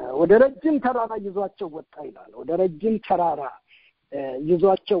ወደ ረጅም ተራራ ይዟቸው ወጣ ይላል። ወደ ረጅም ተራራ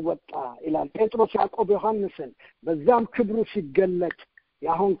ይዟቸው ወጣ ይላል። ጴጥሮስ፣ ያዕቆብ፣ ዮሐንስን በዛም ክብሩ ሲገለጥ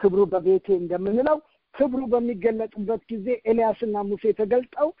ያሁን ክብሩ በቤቴ እንደምንለው ክብሩ በሚገለጥበት ጊዜ ኤልያስና ሙሴ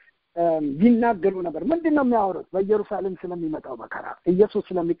ተገልጠው ቢናገሩ ነበር። ምንድነው የሚያወሩት? በኢየሩሳሌም ስለሚመጣው መከራ፣ ኢየሱስ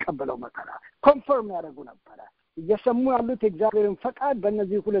ስለሚቀበለው መከራ ኮንፈርም ያደርጉ ነበር። እየሰሙ ያሉት የእግዚአብሔርን ፈቃድ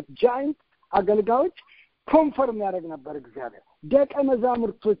በእነዚህ ሁለት ጃይንት አገልጋዮች ኮንፈርም ያደርግ ነበር እግዚአብሔር። ደቀ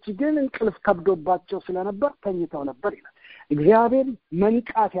መዛሙርቶች ግን እንቅልፍ ከብዶባቸው ስለነበር ተኝተው ነበር ይላል። እግዚአብሔር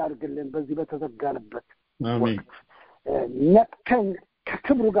መንቃት ያድርግልን። በዚህ በተዘጋንበት ወቅት ነቅተን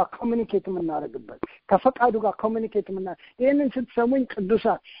ከክብሩ ጋር ኮሚኒኬት የምናደርግበት፣ ከፈቃዱ ጋር ኮሚኒኬት ይህንን ስትሰሙኝ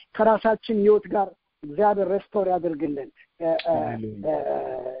ቅዱሳን ከራሳችን ህይወት ጋር እግዚአብሔር ሬስቶር ያደርግልን።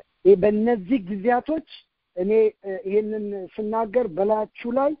 በእነዚህ ጊዜያቶች እኔ ይህንን ስናገር በላችሁ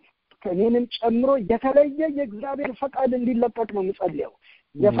ላይ ከእኔንም ጨምሮ የተለየ የእግዚአብሔር ፈቃድ እንዲለቀቅ ነው የምጸልየው።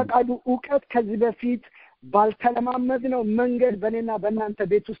 የፈቃዱ እውቀት ከዚህ በፊት ባልተለማመድነው መንገድ በእኔና በእናንተ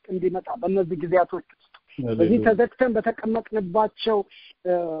ቤት ውስጥ እንዲመጣ በእነዚህ ጊዜያቶች ውስጥ በዚህ ተዘግተን በተቀመጥንባቸው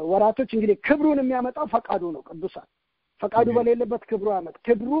ወራቶች እንግዲህ ክብሩን የሚያመጣው ፈቃዱ ነው። ቅዱሳን ፈቃዱ በሌለበት ክብሩ ያመጣ።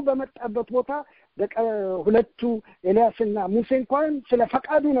 ክብሩ በመጣበት ቦታ ሁለቱ ኤልያስና ሙሴ እንኳን ስለ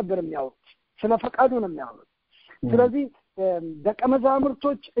ፈቃዱ ነበር የሚያወሩት፣ ስለ ፈቃዱ ነው የሚያወሩት። ስለዚህ ደቀ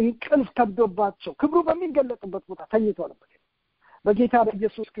መዛሙርቶች እንቅልፍ ከብዶባቸው ክብሩ በሚገለጥበት ቦታ ተኝተው ነበር። በጌታ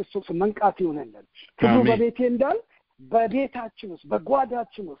በኢየሱስ ክርስቶስ መንቃት ይሆነልን። ክብሩ በቤቴ እንዳል በቤታችን ውስጥ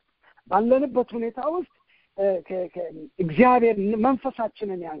በጓዳችን ውስጥ ባለንበት ሁኔታ ውስጥ እግዚአብሔር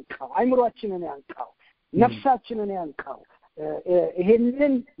መንፈሳችንን ያንቃው፣ አይምሮአችንን ያንቃው፣ ነፍሳችንን ያንቃው።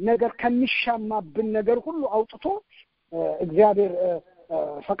 ይሄንን ነገር ከሚሻማብን ነገር ሁሉ አውጥቶ እግዚአብሔር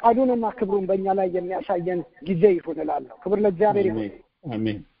ፈቃዱንና ክብሩን በእኛ ላይ የሚያሳየን ጊዜ ይሁን እላለሁ። ክብር ለእግዚአብሔር ይሁን።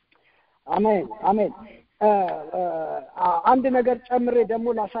 አሜን አሜን አሜን። አንድ ነገር ጨምሬ ደግሞ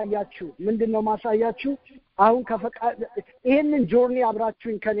ላሳያችሁ። ምንድነው ማሳያችሁ? አሁን ከፈቃድ ይሄንን ጆርኒ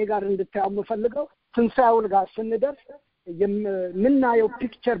አብራችሁኝ ከኔ ጋር እንድታዩ የምፈልገው ትንሣኤውን ጋር ስንደርስ የምናየው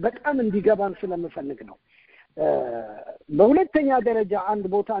ፒክቸር በጣም እንዲገባን ስለምፈልግ ነው። በሁለተኛ ደረጃ አንድ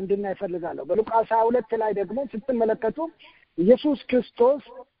ቦታ እንድናይ እፈልጋለሁ። በሉቃስ 22 ላይ ደግሞ ስትመለከቱ ኢየሱስ ክርስቶስ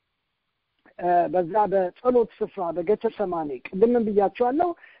በዛ በጸሎት ስፍራ በጌተሰማኒ ቅድም ብያቸዋለሁ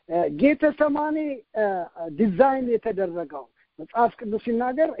ጌተሰማኒ ዲዛይን የተደረገው መጽሐፍ ቅዱስ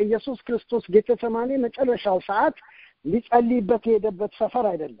ሲናገር ኢየሱስ ክርስቶስ ጌተሰማኒ መጨረሻው ሰዓት ሊጸልይበት የሄደበት ሰፈር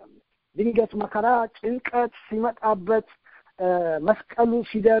አይደለም ድንገት መከራ ጭንቀት ሲመጣበት መስቀሉ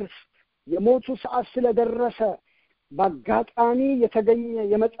ሲደርስ የሞቱ ሰዓት ስለደረሰ በአጋጣሚ የተገኘ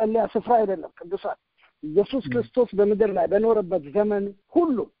የመጸለያ ስፍራ አይደለም ቅዱሳን ኢየሱስ ክርስቶስ በምድር ላይ በኖረበት ዘመን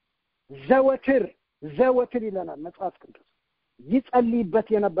ሁሉ ዘወትር ይለናል መጽሐፍ ቅዱስ ይጸልይበት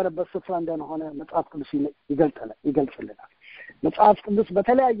የነበረበት ስፍራ እንደሆነ መጽሐፍ ቅዱስ ይገልጽልናል መጽሐፍ ቅዱስ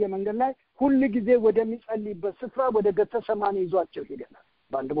በተለያየ መንገድ ላይ ሁሉ ጊዜ ወደሚጸልይበት ስፍራ ወደ ጌተሰማኒ ይዟቸው ሄደናል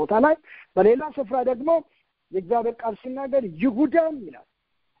በአንድ ቦታ ላይ በሌላ ስፍራ ደግሞ የእግዚአብሔር ቃል ሲናገር ይሁዳም ይላል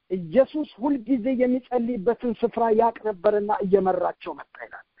ኢየሱስ ሁሉ ጊዜ የሚጸልይበትን ስፍራ ያቀነበርና እየመራቸው መጣ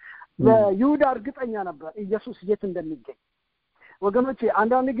ይላል ለይሁዳ እርግጠኛ ነበር ኢየሱስ የት እንደሚገኝ ወገኖቼ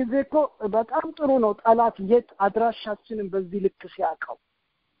አንዳንድ ጊዜ እኮ በጣም ጥሩ ነው ጠላት የት አድራሻችንን በዚህ ልክ ሲያቀው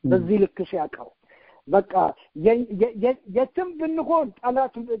በቃ የትም ብንሆን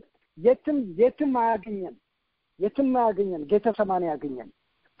ጠላት የትም አያገኘን ጌተሰማኒ ያገኘን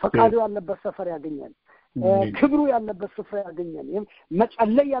ፈቃዱ ያለበት ሰፈር ያገኘን ክብሩ ያለበት ስፍራ ያገኘን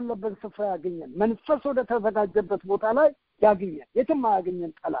መጸለይ ያለበት ስፍራ ያገኘን መንፈስ ወደ ተዘጋጀበት ቦታ ላይ ያገኘን የትም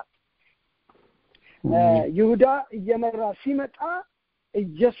አያገኘን ጠላት ይሁዳ እየመራ ሲመጣ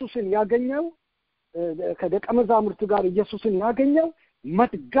ኢየሱስን ያገኘው ከደቀ መዛሙርቱ ጋር ኢየሱስን ያገኘው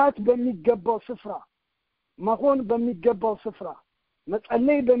መትጋት በሚገባው ስፍራ መሆን በሚገባው ስፍራ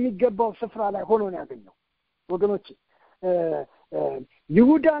መጸለይ በሚገባው ስፍራ ላይ ሆኖ ነው ያገኘው ወገኖች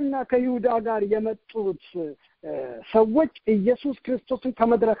ይሁዳና ከይሁዳ ጋር የመጡት ሰዎች ኢየሱስ ክርስቶስን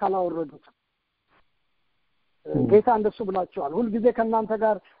ከመድረክ አላወረዱትም ጌታ እንደሱ ብላቸዋል ሁሉ ጊዜ ከናንተ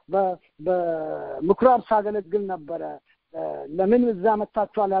ጋር በምኩራብ ሳገለግል ነበር ለምን እዛ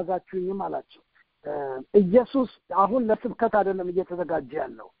መጣችሁ አልያዛችሁኝም አላቸው ኢየሱስ አሁን ለስብከት አይደለም እየተዘጋጀ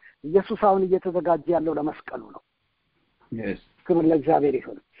ያለው ኢየሱስ አሁን እየተዘጋጀ ያለው ለመስቀሉ ነው ክብር ለእግዚአብሔር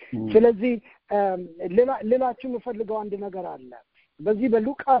ይሁን ስለዚህ ሌላችሁ የምፈልገው አንድ ነገር አለ በዚህ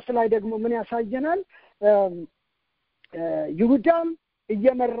በሉቃስ ላይ ደግሞ ምን ያሳየናል ይሁዳም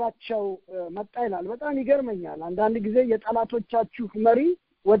እየመራቸው መጣ ይላል በጣም ይገርመኛል አንዳንድ ጊዜ የጠላቶቻችሁ መሪ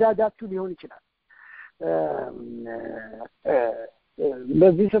ወዳጃችሁ ሊሆን ይችላል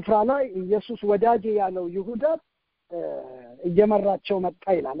በዚህ ስፍራ ላይ ኢየሱስ ወዳጄ ያለው ይሁዳ እየመራቸው መጣ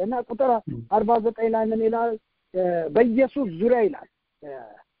ይላልና ቁጥር 49 ላይ ምን ይላል በኢየሱስ ዙሪያ ይላል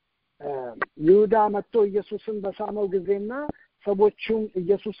ይሁዳ መጥቶ ኢየሱስን በሳመው ጊዜና ሰዎቹም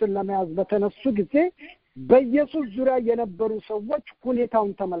ኢየሱስን ለመያዝ በተነሱ ጊዜ በኢየሱስ ዙሪያ የነበሩ ሰዎች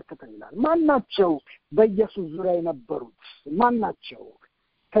ሁኔታውን ተመልክተው ይላል ማናቸው በኢየሱስ ዙሪያ የነበሩት ማናቸው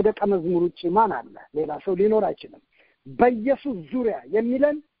ከደቀ መዝሙር ውጪ ማን አለ ሌላ ሰው ሊኖር አይችልም በኢየሱስ ዙሪያ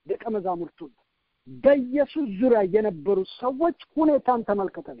የሚለን ደቀ መዛሙርቱ በኢየሱስ ዙሪያ የነበሩ ሰዎች ሁኔታን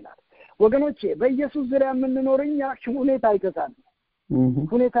ተመልክተው ይላል ወገኖቼ በኢየሱስ ዙሪያ የምንኖርኛ ሁኔታ አይገዛንም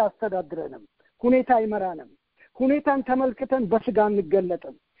ሁኔታ ያስተዳድረንም ሁኔታ አይመራንም ሁኔታን ተመልክተን በስጋ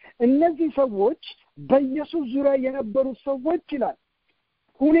እንገለጥም እነዚህ ሰዎች በኢየሱስ ዙሪያ የነበሩ ሰዎች ይላል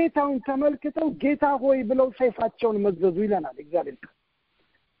ሁኔታውን ተመልክተው ጌታ ሆይ ብለው ሰይፋቸውን መዘዙ ይለናል እግዚአብሔር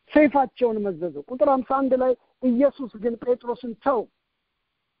ሰይፋቸውን መዘዙ ቁጥር 51 ላይ ኢየሱስ ግን ጴጥሮስን ተው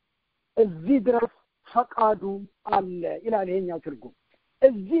እዚህ ድረስ ፈቃዱ አለ ይላል ይሄኛው ትርጉም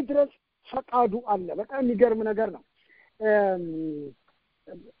እዚህ ድረስ ፈቃዱ አለ በጣም የሚገርም ነገር ነው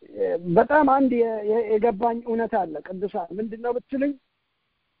በጣም አንድ የገባኝ እውነት አለ ቅዱሳን ምንድነው ብትልኝ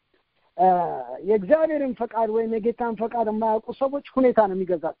የእግዚአብሔርን ፈቃድ ወይም የጌታን ፈቃድ የማያውቁ ሰዎች ሁኔታ ነው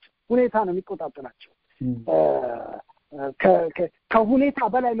የሚገዛቸው ሁኔታ ነው የሚቆጣጠራቸው ከሁኔታ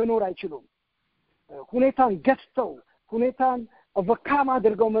በላይ መኖር አይችሉም ሁኔታን ገዝተው ሁኔታን ኦቨርካም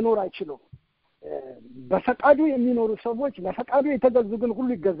አድርገው መኖር አይችሉም በፈቃዱ የሚኖሩ ሰዎች ለፈቃዱ የተገዙ ግን ሁሉ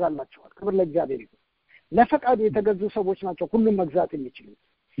ይገዛላቸዋል ክብር ለእግዚአብሔር ይሁን ለፈቃዱ የተገዙ ሰዎች ናቸው ሁሉም መግዛት የሚችሉት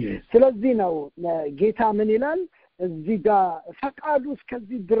ስለዚህ ነው ጌታ ምን ይላል እዚህ ጋር ፈቃዱ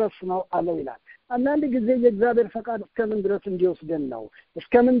እስከዚህ ድረስ ነው አለው ይላል አንዳንድ ጊዜ የእግዚአብሔር ፈቃድ እስከምን ድረስ እንዲወስደን ነው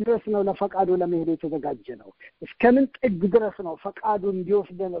እስከምን ድረስ ነው ለፈቃዱ ለመሄድ የተዘጋጀ ነው እስከምን ጥግ ድረስ ነው ፈቃዱ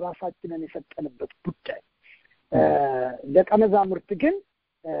እንዲወስደን ራሳችንን የሰጠንበት ጉዳይ ደቀ መዛሙርት ግን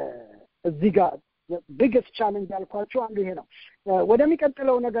እዚህ ጋር ቢግስት ቻሌንጅ ያልኳችሁ አንዱ ይሄ ነው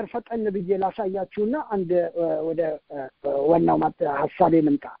ወደሚቀጥለው ነገር ፈጠን ብዬ ላሳያችሁና አንድ ወደ ዋናው ሐሳቤ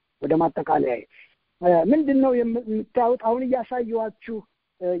ልምጣ ወደ ማጠቃለያ ምንድነው የምታዩት አሁን ያሳያችሁ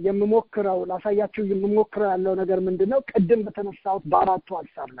ላሳያችሁ የምሞክረው ያለው ነገር ምንድነው ቅድም በተነሳሁት በአራቱ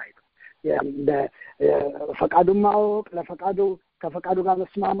ሐሳብ ላይ ነው ፈቃዱን ማወቅ ከፈቃዱ ጋር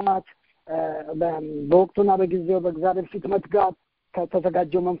መስማማት በወቅቱና በጊዜው በእግዚአብሔር ፊት መትጋት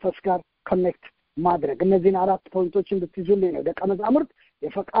ከተዘጋጀው መንፈስ ጋር ኮኔክት ማድረግ እነዚህን አራት ፖይንቶች እንድትይዙልኝ ነው። ደቀ መዛሙርት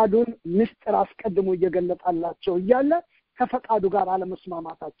የፈቃዱን ምስጢር አስቀድሞ እየገለጣላቸው እያለ ከፈቃዱ ጋር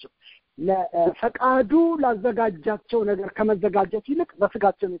አለመስማማታቸው ለፈቃዱ ላዘጋጃቸው ነገር ከመዘጋጀት ይልቅ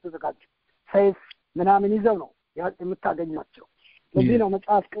በስጋቸው የተዘጋጁ ሰይፍ ምናምን ይዘው ነው የምታገኛቸው። ለዚህ ነው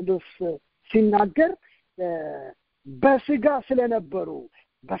መጽሐፍ ቅዱስ ሲናገር በስጋ ስለነበሩ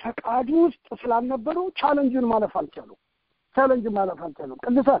በፈቃዱ ውስጥ ስላልነበሩ ቻሌንጅን ማለፍ አልቻሉም።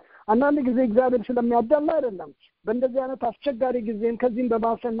 ቅዱሳን አንዳንድ ጊዜ እግዚአብሔር ስለሚያዳላ አይደለም። በእንደዚህ አይነት አስቸጋሪ ጊዜም ከዚህም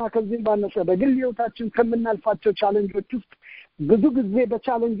በባሰና ከዚህም ባነሰ በግል ሕይወታችን ከምናልፋቸው ቻሌንጆች ውስጥ ብዙ ጊዜ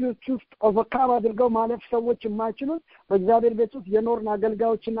በቻሌንጆች ውስጥ ኦቨርካም አድርገው ማለፍ ሰዎች የማይችሉት በእግዚአብሔር ቤት ውስጥ የኖርን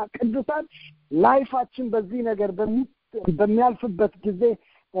አገልጋዮችና ቅዱሳን ላይፋችን በዚህ ነገር በሚያልፍበት ጊዜ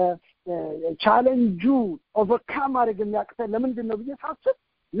ቻሌንጁ ኦቨርካም ማድረግ የሚያቅተን ለምንድን ነው ብዬ ሳስብ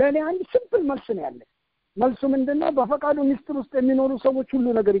ለእኔ አንድ ሲምፕል መልስ ነው ያለኝ። መልሱ ምንድነው? በፈቃዱ ምስጢር ውስጥ የሚኖሩ ሰዎች ሁሉ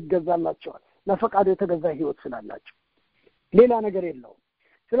ነገር ይገዛላቸዋል። ለፈቃዱ የተገዛ ህይወት ስላላቸው ሌላ ነገር የለውም።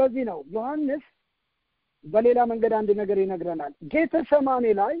 ስለዚህ ነው ዮሐንስ በሌላ መንገድ አንድ ነገር ይነግረናል። ጌተሰማኔ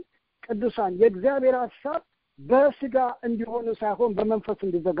ላይ ቅዱሳን የእግዚአብሔር ሐሳብ በስጋ እንዲሆኑ ሳይሆን በመንፈስ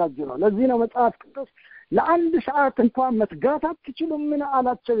እንዲዘጋጁ ነው። ለዚህ ነው መጽሐፍ ቅዱስ ለአንድ ሰዓት እንኳን መትጋት አትችሉም ምን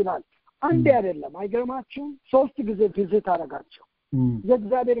አላቸው ይላል። አንዴ አይደለም። አይገርማችሁም? 3 ጊዜ ቪዚት አደረጋቸው።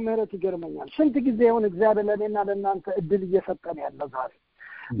 የእግዚአብሔር ምህረት ይገርመኛል። ስንት ጊዜ ይሆን እግዚአብሔር ለእኔና ለእናንተ እድል እየሰጠን ያለ ዛሬ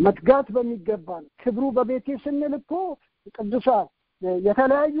መትጋት በሚገባን ክብሩ በቤቴ ስንል እኮ ቅዱሳን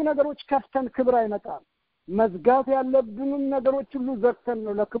የተለያዩ ነገሮች ከፍተን ክብር አይመጣም። መዝጋት ያለብንን ነገሮች ሁሉ ዘግተን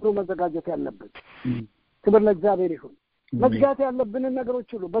ነው ለክብሩ መዘጋጀት ያለብን። ክብር ለእግዚአብሔር ይሁን። መዝጋት ያለብንን ነገሮች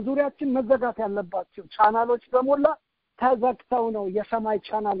ሁሉ በዙሪያችን መዘጋት ያለባቸው ቻናሎች በሞላ ተዘግተው ነው የሰማይ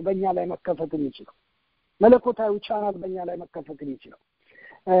ቻናል በእኛ ላይ መከፈት የሚችለው። መለኮታዊ ቻናል በእኛ ላይ መከፈት የሚችለው።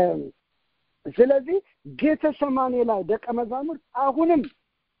 ስለዚህ ጌተሰማኔ ላይ ደቀ መዛሙርት አሁንም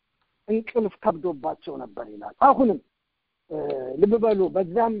እንቅልፍ ከብዶባቸው ነበር ይላል። አሁንም ልብ በሉ፣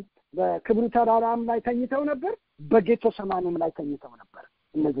 በዛም በክብሩ ተራራም ላይ ተኝተው ነበር፣ በጌተሰማኔም ላይ ተኝተው ነበር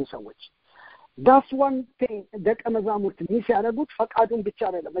እነዚህ ሰዎች። ዳስ ዋን ቲንግ ደቀ መዛሙርት ሚስ ያደረጉት ፈቃዱን ብቻ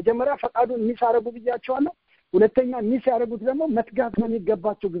አይደለም። መጀመሪያ ፈቃዱን ሚስ ያደረጉ ብያቸዋለሁ። ሁለተኛ ሚስ ያደረጉት ደግሞ መትጋት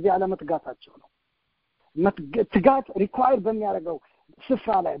በሚገባቸው ጊዜ አለመትጋታቸው ነው። ትጋት ሪኳየር በሚያደርገው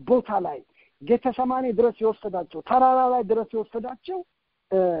ስፍራ ላይ ቦታ ላይ ጌተሰማኔ ድረስ የወሰዳቸው ተራራ ላይ ድረስ የወሰዳቸው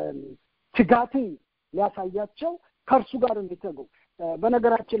ትጋትን ሊያሳያቸው ከእርሱ ጋር እንዲተጉ።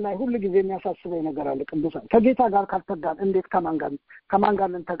 በነገራችን ላይ ሁሉ ጊዜ የሚያሳስበኝ ነገር አለ ቅዱሳን። ከጌታ ጋር ካልተጋን እንዴት ከማን ጋር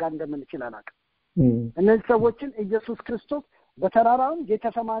ልንተጋ እንደምንችል አላውቅም። እነዚህ ሰዎችን ኢየሱስ ክርስቶስ በተራራውም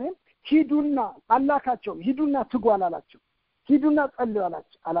ጌተሰማኔም ሂዱና አላካቸው። ሂዱና ትጉ አላላቸው። ሂዱና ጸልዩ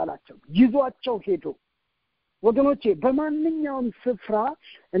አላላቸው። ይዟቸው ሄዶ ወገኖቼ በማንኛውም ስፍራ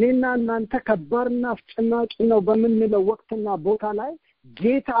እኔና እናንተ ከባድና አስጨናቂ ነው በምንለው ወቅትና ቦታ ላይ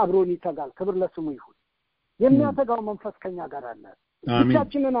ጌታ አብሮን ይተጋል። ክብር ለስሙ ይሁን። የሚያተጋው መንፈስ ከኛ ጋር አለ።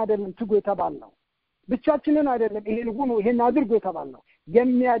 ብቻችንን አይደለም ትጉ የተባልነው። ብቻችንን አይደለም ይሄን ሁሉ ይሄን አድርጎ የተባልነው።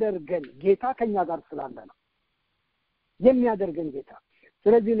 የሚያደርገን ጌታ ከኛ ጋር ስላለ ነው የሚያደርገን ጌታ።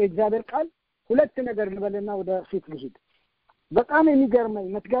 ስለዚህ ነው እግዚአብሔር ቃል ሁለት ነገር ልበልና ወደ ፊት ልሂድ። በጣም የሚገርመኝ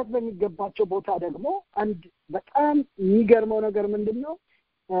መትጋት በሚገባቸው ቦታ ደግሞ አንድ በጣም የሚገርመው ነገር ምንድነው?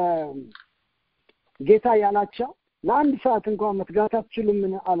 ጌታ ያላቸው ለአንድ ሰዓት እንኳን መትጋት አትችሉም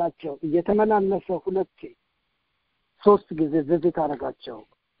ምን አላቸው። እየተመላለሰ 2-3 ጊዜ ቪዚት አደረጋቸው።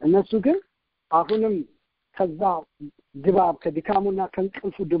 እነሱ ግን አሁንም ከዛ ድባብ ከድካሙና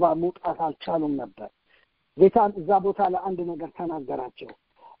ከእንቅልፉ ድባብ መውጣት አልቻሉም ነበር። ጌታ እዛ ቦታ ላይ አንድ ነገር ተናገራቸው።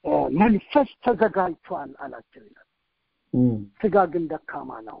 መንፈስ ተዘጋጅቷል አላቸው ይላል። ስጋ ግን ደካማ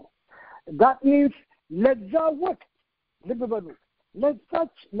ነው። that means ለዛ ወቅት ልብ በሉ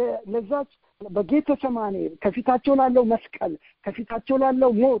ለዛች በጌተሰማኔ ከፊታቸው ላለው መስቀል ከፊታቸው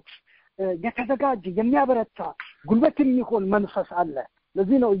ላለው ሞት የተዘጋጀ የሚያበረታ ጉልበት የሚሆን መንፈስ አለ።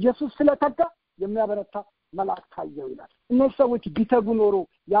 ለዚህ ነው ኢየሱስ ስለተጋ የሚያበረታ መልአክ ታየው ይላል። እነዚህ ሰዎች ቢተጉ ኖሮ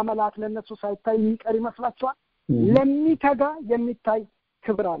ያ መልአክ ለነሱ ሳይታይ የሚቀር ይመስላችኋል? ለሚተጋ የሚታይ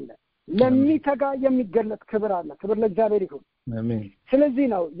ክብር አለ። ለሚተጋ የሚገለጥ ክብር አለ። ክብር ለእግዚአብሔር ይሁን። አሜን። ስለዚህ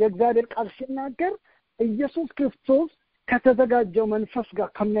ነው የእግዚአብሔር ቃል ሲናገር ኢየሱስ ክርስቶስ ከተዘጋጀው መንፈስ ጋር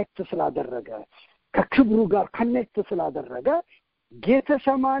ኮኔክት ስላደረገ ከክብሩ ጋር ኮኔክት ስላደረገ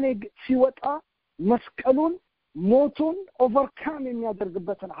ጌተሰማኔ ሲወጣ መስቀሉን ሞቱን ኦቨርካም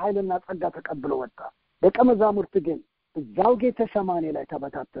የሚያደርግበትን ኃይልና ጸጋ ተቀብሎ ወጣ። ደቀ መዛሙርት ግን እዛው ጌተሰማኔ ላይ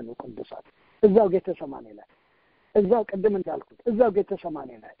ተበታተኑ። ቅዱሳት እዛው ጌተሰማኔ ላይ እዛው ቅድም እንዳልኩት እዛው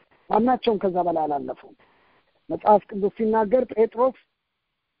ጌተሰማኔ ላይ ማናቸውም ከዛ በላይ አላለፉም። መጽሐፍ ቅዱስ ሲናገር ጴጥሮስ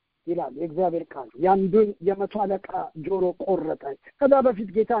ይላል የእግዚአብሔር ቃል ያንዱን የመቶ አለቃ ጆሮ ቆረጠ። ከዛ በፊት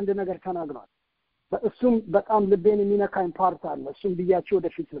ጌታ አንድ ነገር ተናግሯል። እሱም በጣም ልቤን የሚነካኝ ፓርት አለ። እሱም ብያችሁ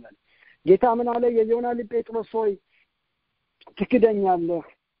ወደፊት ልበል። ጌታ ምን አለ? የዮና ልጅ ጴጥሮስ ሆይ ትክደኛለህ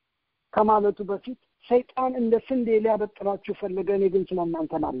ከማለቱ በፊት ሰይጣን እንደ ስንዴ ሊያበጥራችሁ ፈለገ፣ እኔ ግን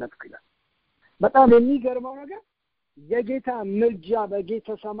ስለእናንተ ማለድኩ ይላል። በጣም የሚገርመው ነገር የጌታ ምልጃ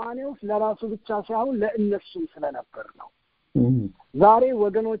በጌተሰማኒ ውስጥ ለራሱ ብቻ ሳይሆን ለእነሱም ስለነበር ነው። ዛሬ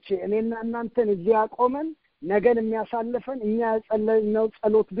ወገኖቼ እኔና እናንተን እዚህ ያቆመን ነገን የሚያሳልፈን እኛ የጸለይነው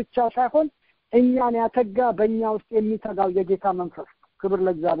ጸሎት ብቻ ሳይሆን እኛን ያተጋ በእኛ ውስጥ የሚተጋው የጌታ መንፈስ ነው። ክብር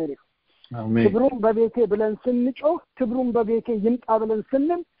ለእግዚአብሔር ይሁን። አሜን። ክብሩን በቤቴ ብለን ስንጮህ፣ ክብሩን በቤቴ ይምጣ ብለን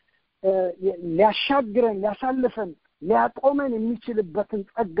ስንል ሊያሻግረን፣ ሊያሳልፈን፣ ሊያቆመን የሚችልበትን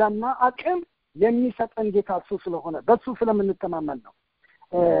ጸጋና አቅም የሚሰጠን ጌታ እሱ ስለሆነ በሱ ስለምንተማመን ነው።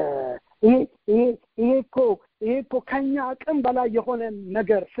 ይሄ እኮ ከኛ አቅም በላይ የሆነ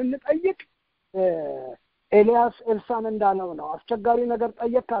ነገር ስንጠይቅ ኤልያስ ኤልሳን እንዳለው ነው። አስቸጋሪ ነገር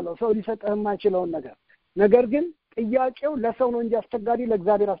ጠየቅ ካለው ሰው ሊሰጥህ የማይችለውን ነገር ግን ጥያቄው ለሰው ነው እንጂ አስቸጋሪ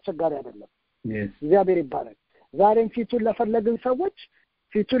ለእግዚአብሔር አስቸጋሪ አይደለም። እግዚአብሔር ይባረክ። ዛሬም ፊቱን ለፈለግን ሰዎች፣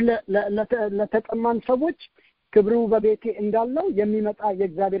 ፊቱን ለተጠማን ሰዎች ክብሩ በቤቴ እንዳለው የሚመጣ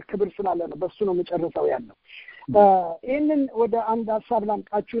የእግዚአብሔር ክብር ስላለ ነው። በሱ ነው መጨረሻው ያለው። ይህንን ወደ አንድ ሐሳብ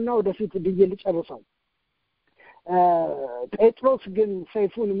ላምጣችሁና ወደፊት ብዬ ልጨርሰው። ጴጥሮስ ግን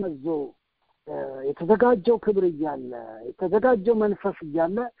ሰይፉን መዞ የተዘጋጀው ክብር እያለ የተዘጋጀው መንፈስ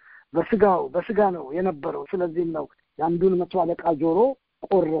እያለ በስጋ ነው የነበረው። ስለዚህም ነው የአንዱን 100 አለቃ ጆሮ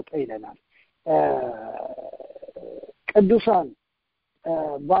ቆረጠ ይለናል። ቅዱሳን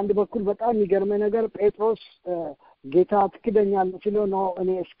በአንድ በኩል በጣም የሚገርመ ነገር ጴጥሮስ ጌታ ትክደኛለህ ሲለው ነው እኔ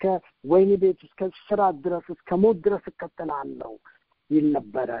እስከ ወህኒ ቤት እስከ እስራት ድረስ እስከ ሞት ድረስ እከተልሃለሁ ይል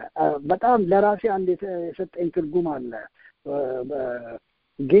ነበረ። በጣም ለራሴ አንድ የሰጠኝ ትርጉም አለ።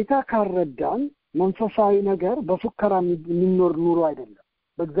 ጌታ ካረዳን መንፈሳዊ ነገር በፉከራ የሚኖር ኑሮ አይደለም፣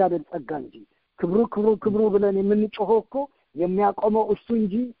 በእግዚአብሔር ጸጋ እንጂ። ክብሩ ብለን የምንጮኸው እኮ የሚያቆመው እሱ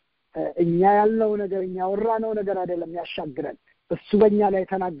እንጂ እኛ ያልነው ነገር እኛ ወራነው ነገር አይደለም ያሻግረን። እሱ በእኛ ላይ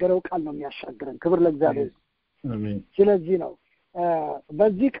የተናገረው ቃል ነው የሚያሻግረን። ክብር ለእግዚአብሔር። አሜን። ስለዚህ ነው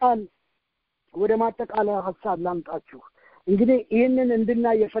በዚህ ቃል ወደ ማጠቃለያ ሐሳብ ላምጣችሁ። እንግዲህ ይህንን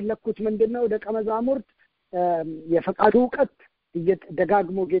እንድናይ የፈለኩት ምንድነው? ደቀ መዛሙርት የፈቃዱ ዕውቀት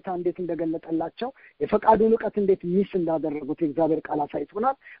ደጋግሞ ጌታ እንዴት እንደገለጠላቸው የፈቃዱን ዕውቀት እንዴት ሚስ እንዳደረጉት የእግዚአብሔር ቃል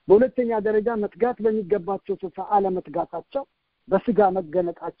አሳይቶናል። በሁለተኛ ደረጃ መትጋት በሚገባቸው ስፍራ አለመትጋታቸው፣ በስጋ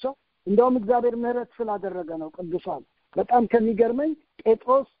መገለጣቸው እንደውም እግዚአብሔር ምሕረት ስላደረገ ነው። ቅዱሳን በጣም ከሚገርመኝ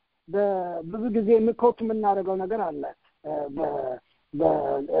ጴጥሮስ በብዙ ጊዜ ምኮት የምናደርገው ነገር አለ።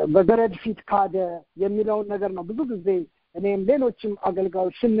 በገረድ ፊት ካደ የሚለውን ነገር ነው ብዙ ጊዜ እኔም ሌሎችም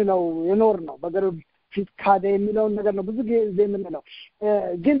አገልጋዮች ስንለው የኖር ነው። በገረድ ፊት ካደ የሚለውን ነገር ነው ብዙ ጊዜ የምንለው።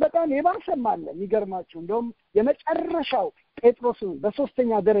 ግን በጣም የባሰም አለ። የሚገርማችሁ እንደውም የመጨረሻው ጴጥሮስን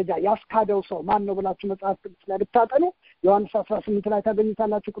በሶስተኛ ደረጃ ያስካደው ሰው ማን ነው ብላችሁ መጽሐፍ ቅዱስ ላይ ብታጠኑ ዮሐንስ 18 ላይ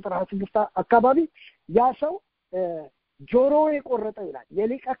ታገኙታላችሁ። ቁጥር 26 አካባቢ ያ ሰው ጆሮውን የቆረጠው ይላል።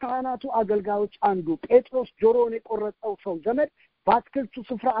 የሊቀ ካህናቱ አገልጋዮች አንዱ ጴጥሮስ ጆሮውን የቆረጠው ሰው ዘመድ በአትክልቱ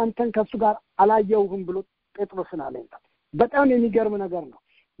ስፍራ አንተን ከሱ ጋር አላየውህም ብሎ ጴጥሮስን አለ ይላል። በጣም የሚገርም ነገር ነው።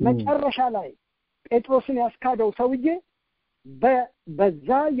 መጨረሻ ላይ ጴጥሮስን ያስካደው ሰውዬ በዛ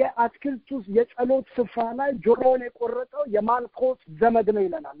የአትክልቱ የጸሎት ስፍራ ላይ ጆሮውን የቆረጠው የማልኮስ ዘመድ ነው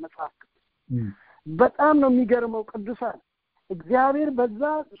ይለናል መጽሐፍ። በጣም ነው የሚገርመው ቅዱሳን። እግዚአብሔር በዛ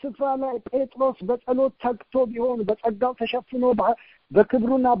ስፍራ ላይ ጴጥሮስ በጸሎት ተግቶ ቢሆን በጸጋው ተሸፍኖ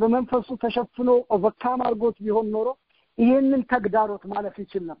በክብሩና በመንፈሱ ተሸፍኖ ኦቨርካም አድርጎት ቢሆን ኖሮ ይሄንን ተግዳሮት ማለፍ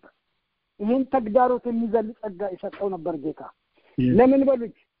ይችል ነበር። ይሄን ተግዳሮት የሚዘል ጸጋ ይሰጠው ነበር ጌታ። ለምን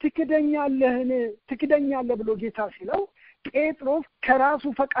በሉኝ፣ ትክደኛለህ ብሎ ጌታ ሲለው ጴጥሮስ ከራሱ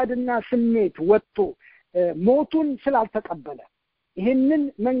ፈቃድና ስሜት ወጥቶ ሞቱን ስላልተቀበለ፣ ይሄንን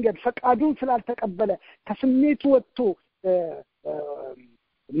መንገድ ፈቃዱን ስላልተቀበለ ከስሜቱ ወጥቶ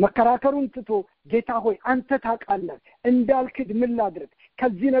መከራከሩን ትቶ ጌታ ሆይ አንተ ታውቃለህ እንዳልክድ ምን ላድርግ፣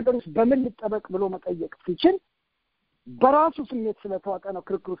 ከዚህ ነገር ውስጥ በምን ልጠበቅ ብሎ መጠየቅ ሲችል በራሱ ስሜት ስለተዋጠ ነው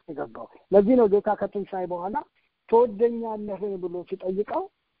ክርክር ውስጥ የገባው። ለዚህ ነው ጌታ ከትንሣኤ በኋላ ትወደኛለህን ብሎ ሲጠይቀው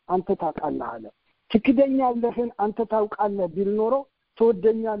አንተ ታውቃለህ አለ። ትክደኛለህን አንተ ታውቃለህ ቢል ኖሮ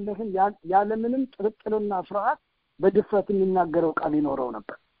ትወደኛለህን ያለምንም ጥርጥርና ፍርሃት በድፍረት የሚናገረው ቃል ይኖረው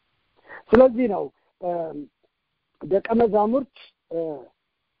ነበር። ስለዚህ ነው ደቀ መዛሙርት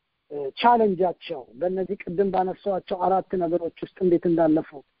ቻሌንጃቸው በእነዚህ ቅድም ባነሳቸው 4 ነገሮች ውስጥ እንዴት እንዳለፉ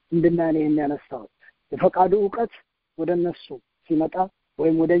እንድናይ ነው የሚያነሳው። የፈቃዱ ዕውቀት ወደ እነሱ ሲመጣ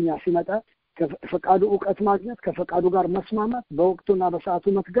ወይም ወደኛ ሲመጣ ከፈቃዱ ዕውቀት ማግኘት፣ ከፈቃዱ ጋር መስማማት፣ በወቅቱና በሰዓቱ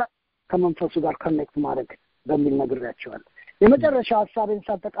መትጋት፣ ከመንፈሱ ጋር ኮኔክት ማድረግ በሚል ነግሬያቸዋለሁ። የመጨረሻ ሐሳቤን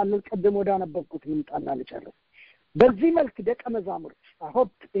ሳጠቃልል ቅድም ወደ አነበብኩት ልምጣና ልጨርስ። በዚህ መልክ ደቀ መዛሙርት አሁን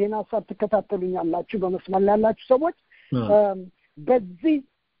ይሄን ሐሳብ ትከታተሉኛላችሁ በመስማት ላይ ያላችሁ ሰዎች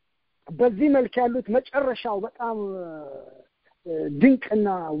በዚህ መልክ ያሉት መጨረሻው በጣም ድንቅና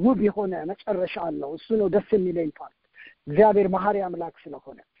ውብ የሆነ መጨረሻ አለው። እሱ ነው ደስ የሚለኝ ፓርት። እግዚአብሔር መሐሪ አምላክ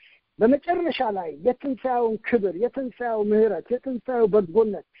ስለሆነ በመጨረሻ ላይ የትንሣኤውን ክብር፣ የትንሣኤው ምሕረት፣ የትንሣኤው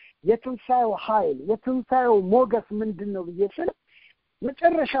በጎነት፣ የትንሣኤው ኃይል፣ የትንሣኤው ሞገስ ምንድነው ብዬ ስል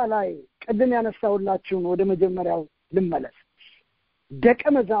መጨረሻ ላይ ቅድም ያነሳሁላችሁን ወደ መጀመሪያው ልመለስ። ደቀ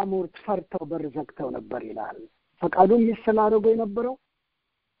መዛሙርት ፈርተው በር ዘግተው ነበር ይላል። ፈቃዱን ይስላደርጉ የነበረው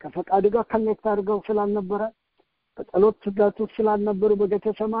ከፈቃዱ ጋር ከኔክት አድርገው ስላልነበረ በጸሎት ስጋቱ ስላልነበሩ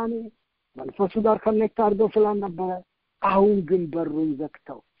በጌተሰማኒ መንፈሱ ጋር ከኔክት አድርገው ስላልነበረ አሁን ግን በሩን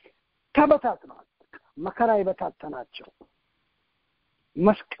ዘግተው ተበታትነዋል። መከራ የበታተናቸው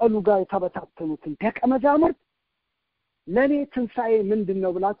መስቀሉ ጋር የተበታተኑትን ደቀ መዛሙርት ለኔ ትንሣኤ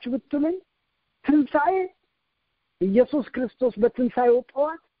ምንድነው ብላችሁ ብትሉኝ ትንሣኤ ኢየሱስ ክርስቶስ በትንሣኤው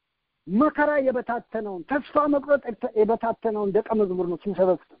ጠዋት መከራ የበታተነውን ተስፋ መቁረጥ የበታተነውን ደቀ መዝሙር ነው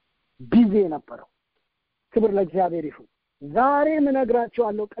ሲሰበስብ ቢዚ የነበረው። ክብር ለእግዚአብሔር ይሁን። ዛሬ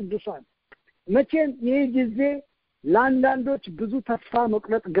ምነግራችኋለሁ ቅዱሳን፣ መቼም ይህ ጊዜ ለአንዳንዶች ብዙ ተስፋ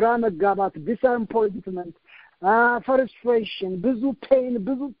መቁረጥ፣ ግራ መጋባት፣ ዲስአፖይንትመንት፣ ፍረስትሬሽን፣ ብዙ ፔን፣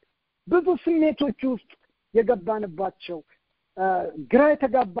 ብዙ ስሜቶች ውስጥ የገባንባቸው ግራ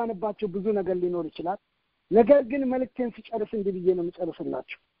የተጋባንባቸው ብዙ ነገር ሊኖር ይችላል። ነገር ግን መልእክቴን ሲጨርስ እንዲህ ብዬ ነው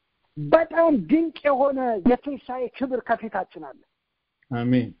የምጨርስላችሁ። በጣም ድንቅ የሆነ የትንሣኤ ክብር ከፊታችን አለ።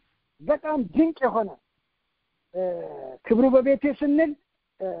 አሜን። በጣም ድንቅ የሆነ ክብሩ በቤቴ ስንል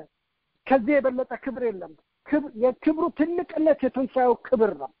ከዚህ የበለጠ ክብር የለም። የክብሩ ትልቅነት የትንሣኤው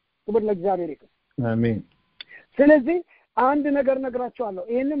ክብር ነው። ክብር ለእግዚአብሔር ይሁን። አሜን። ስለዚህ አንድ ነገር ነግራችኋለሁ።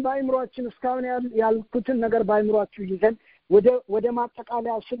 ይሄንን በአይምሮአችን እስካሁን ያልኩትን ነገር በአይምሮአችሁ ይዘን ወደ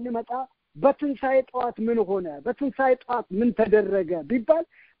ማጠቃለያ ስንመጣ በትንሣኤ ጠዋት ምን ሆነ፣ በትንሣኤ ጠዋት ምን ተደረገ ቢባል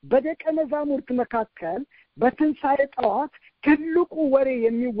በደቀ መዛሙርት መካከል በትንሣኤ ጠዋት ትልቁ ወሬ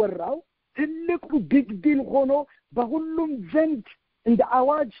የሚወራው ትልቁ ቢግ ዲል ሆኖ በሁሉም ዘንድ እንደ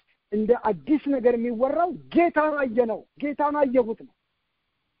አዋጅ እንደ አዲስ ነገር የሚወራው ጌታን አየነው፣ ጌታን አየሁት ነው።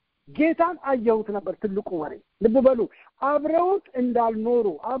 ጌታን አየሁት ነበር ትልቁ ወሬ። ልብ በሉ፣ አብረውት እንዳልኖሩ፣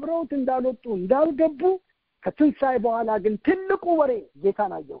 አብረውት እንዳልወጡ፣ እንዳልገቡ ከትንሣኤ በኋላ ግን ትልቁ ወሬ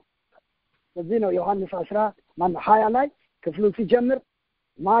ጌታን አየሁት። ስለዚህ ነው ዮሐንስ 20 ላይ ክፍሉን ሲጀምር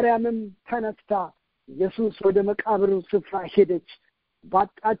ማርያምም ተነስታ ኢየሱስ ወደ መቃብሩ ስፍራ ሄደች፣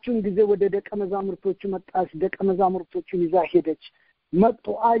 ባጣችሁም ጊዜ ወደ ደቀ መዛሙርቶቹ መጣች፣ ደቀ መዛሙርቶቹን ይዛ ሄደች። መጡ፣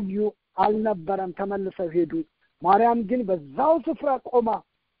 አዩ፣ አልነበረም፣ ተመልሰው ሄዱ። ማርያም ግን በዛው ስፍራ ቆማ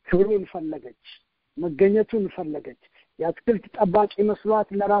ክብሩን ፈለገች፣ መገኘቱን ፈለገች። የአትክልት ጠባቂ መስሏት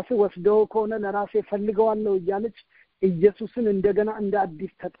ለራሴ ወስደው ከሆነ ለራሴ ፈልገዋለሁ እያለች ኢየሱስን እንደገና እንደ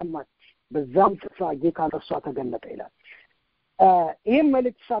አዲስ ተጠማች። በዛም ስፍራ ጌታ ለሷ ተገለጠ ይላል። ይህም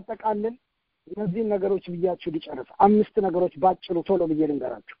መልእክት ሳጠቃልል እነዚህን ነገሮች ብያችሁ ሊጨርስ 5 ነገሮች ባጭሩ ቶሎ ብዬ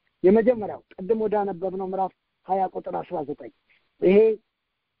ልንገራችሁ። የመጀመሪያው ቅድም ወደ አነበብነው ምዕራፍ 20 ቁጥር 19 ይሄ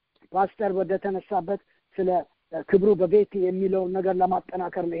ፓስተር ወደ ተነሳበት ስለ ክብሩ በቤት የሚለውን ነገር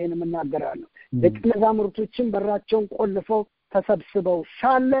ለማጠናከር ነው ይሄን የምናገራለሁ። ደቀ መዛሙርቶችን በራቸውን ቆልፈው ተሰብስበው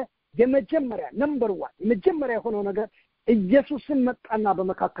ሳለ የመጀመሪያ ነምበር 1 የመጀመሪያ የሆነው ነገር ኢየሱስን መጣና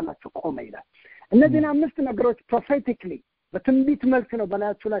በመካከላቸው ቆመ ይላል። እነዚህን 5 ነገሮች ፕሮፌቲክሊ በትንቢት መልክ ነው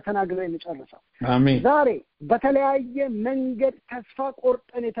በላያችሁ ላይ ተናግረው የሚጨርሰው። አሜን። ዛሬ በተለያየ መንገድ ተስፋ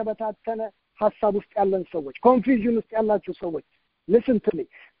ቆርጠን የተበታተነ ሐሳብ ውስጥ ያለን ሰዎች፣ ኮንፊውዥን ውስጥ ያላችሁ ሰዎች listen to me።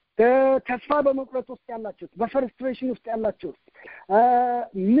 ተስፋ በመቁረጥ ውስጥ ያላችሁ፣ በፍርስትሬሽን ውስጥ ያላችሁ፣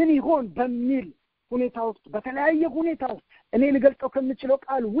 ምን ይሆን በሚል ሁኔታ ውስጥ በተለያየ ሁኔታ ውስጥ እኔ ልገልጸው ከምችለው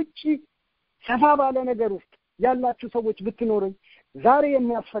ቃል ውጪ ሰፋ ባለ ነገር ውስጥ ያላችሁ ሰዎች ብትኖሩኝ ዛሬ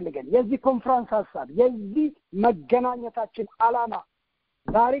የሚያስፈልገን የዚህ ኮንፈረንስ ሐሳብ የዚህ መገናኘታችን ዓላማ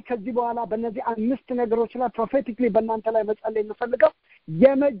ዛሬ ከዚህ በኋላ በእነዚህ 5 ነገሮች ላይ ፕሮፌቲክሊ በእናንተ ላይ መጸለይ የምፈልገው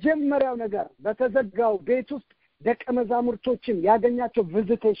የመጀመሪያው ነገር በተዘጋው ቤት ውስጥ ደቀ መዛሙርቶችን ያገኛቸው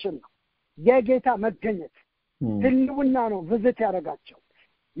ቪዚቴሽን ነው። የጌታ መገኘት ህልውና ነው ቪዚት ያደረጋቸው፣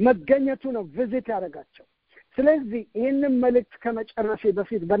 መገኘቱ ነው ቪዚት ያደረጋቸው። ስለዚህ ይህንን መልእክት ከመጨረሴ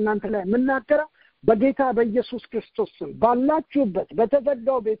በፊት በእናንተ ላይ የምናገረው በጌታ በኢየሱስ ክርስቶስ ስም ባላችሁበት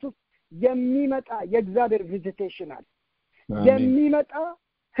በተዘጋው ቤት ውስጥ የሚመጣ የእግዚአብሔር ቪዚቴሽን አለ፣ የሚመጣ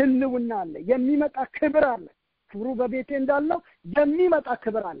ህልውና አለ፣ የሚመጣ ክብር አለ። ክብሩ በቤቴ እንዳለው የሚመጣ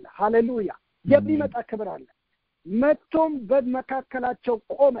ክብር አለ። ሃሌሉያ! የሚመጣ ክብር አለ። መጥቶም በመካከላቸው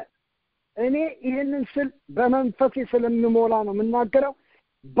ቆመ። እኔ ይህንን ስል በመንፈሴ ስለምሞላ ነው የምናገረው።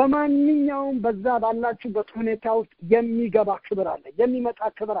 በማንኛውም በዛ ባላችሁበት ሁኔታ ውስጥ የሚገባ ክብር አለ፣ የሚመጣ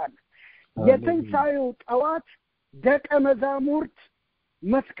ክብር አለ። የትንሣኤው ጠዋት ደቀ መዛሙርት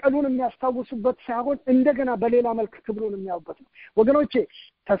መስቀሉን የሚያስታውሱበት ሳይሆን እንደገና በሌላ መልክ ክብሩን የሚያዩበት ነው። ወገኖቼ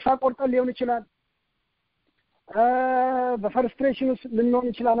ተስፋ ቆርጠን ሊሆን ይችላል፣ በፍርስትሬሽን ውስጥ ልንሆን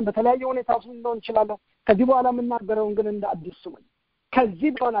እንችላለን በተለያየ ሁኔታ ውስጥ ልንሆን እንችላለን ከዚህ በኋላ የምናገረውን ግን እንደ አዲስ ስሙኝ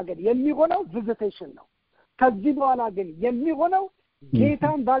ከዚህ በኋላ ግን የሚሆነው ቪዚቴሽን ነው ከዚህ በኋላ ግን የሚሆነው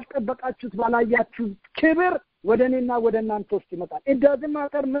ጌታን ባልጠበቃችሁት ባላያችሁት ክብር ወደኔና ወደናንተ ውስጥ ይመጣል እዳዝም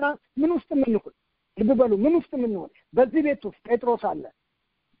ማተር ምን ውስጥ ምንሆን ልብ በሉ ምን ውስጥ ምንሆን በዚህ ቤት ውስጥ ጴጥሮስ አለ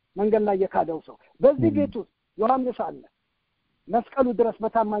መንገድ ላይ የካደው ሰው በዚህ ቤት ውስጥ ዮሐንስ አለ መስቀሉ ድረስ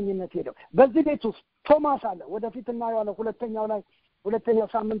በታማኝነት ሄደው በዚህ ቤት ውስጥ ቶማስ አለ ወደፊት እናየዋለን ሁለተኛው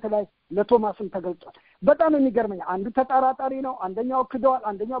ሳምንት ላይ ለቶማስም ተገልጿል በጣም የሚገርመኝ አንዱ ተጣራጣሪ ነው አንደኛው ክደዋል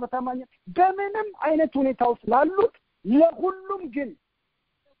አንደኛው በታማኝነት በምንም አይነት ሁኔታ ውስጥ ላሉት ለሁሉም ግን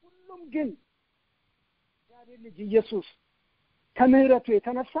እግዚአብሔር ልጅ ኢየሱስ ከምህረቱ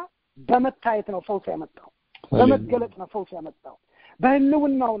የተነሳ በመታየት ነው ፈውስ ያመጣው በመገለጥ ነው ፈውስ ያመጣው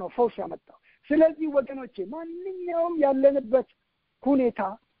በህልውናው ነው ፈውስ ያመጣው ስለዚህ ወገኖቼ ማንኛውም ያለንበት ሁኔታ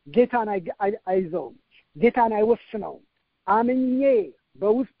ጌታን አይዘውም ጌታን አይወስነውም አምኜ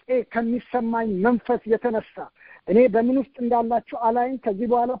በውስጤ ከሚሰማኝ መንፈስ የተነሳ እኔ በምን ውስጥ እንዳላችሁ አላይን ከዚህ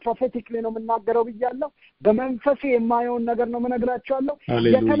በኋላ ፕሮፌቲክሊ ነው የምናገረው ብያለሁ በመንፈሴ የማየውን ነገር ነው የምነግራችኋለሁ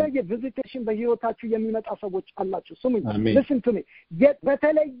የተለየ ቪዚቴሽን በህይወታችሁ የሚመጣ ሰዎች አላችሁ ስሙኝ listen to me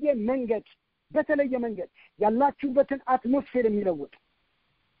በተለየ መንገድ ያላችሁበትን አትሞስፌር የሚለውጥ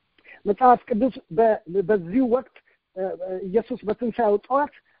መጽሐፍ ቅዱስ በዚህ ወቅት ኢየሱስ በትንሣኤው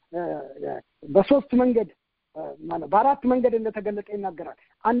ጠዋት በሶስት መንገድ ማለት በአራት መንገድ እንደተገለጠ ይናገራል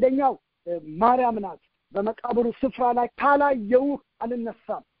አንደኛው ማርያም ናት በመቃብሩ ስፍራ ላይ ካላየው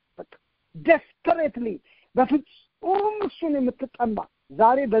አልነሳም በቃ ዴስፐሬትሊ በፍጹም እሱን የምትጠማ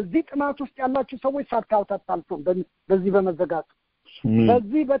ዛሬ በዚህ ጥማት ውስጥ ያላችሁ ሰዎች ሳታውታታልፉም በዚህ በመዘጋቱ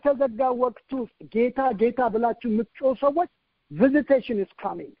በዚህ በተዘጋ ወቅት ውስጥ ጌታ ብላችሁ የምትጮህ ሰዎች ቪዚቴሽን is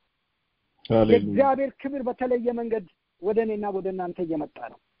coming የእግዚአብሔር ክብር በተለየ መንገድ ወደኔና ወደናንተ እየመጣ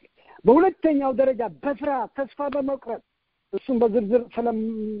ነው በሁለተኛው ደረጃ በፍርሃት ተስፋ በመቁረጥ እሱም በዝርዝር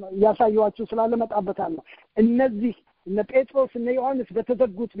ያሳየዋችሁ ስላለመጣበታለሁ እነዚህ እነ ጴጥሮስ እነ ዮሐንስ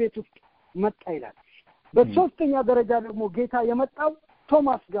በተዘጉት ቤት ውስጥ መጣ ይላል በሶስተኛ ደረጃ ደግሞ ጌታ የመጣው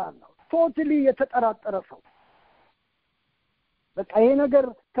ቶማስ ጋር ነው ቶታሊ የተጠራጠረ ሰው በቃ ይሄ ነገር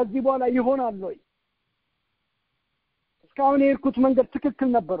ከዚህ በኋላ ይሆናል ወይ እስካሁን የሄድኩት መንገድ ትክክል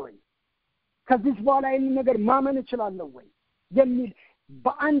ነበር ወይ ከዚህ በኋላ ይሄን ነገር ማመን እችላለሁ ወይ የሚል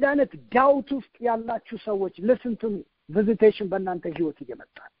በአንድ አይነት ዳውት ውስጥ ያላችሁ ሰዎች listen to me ቪዚቴሽን በእናንተ ህይወት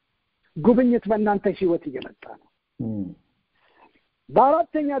እየመጣ ነው ጉብኝት በእናንተ ህይወት እየመጣ ነው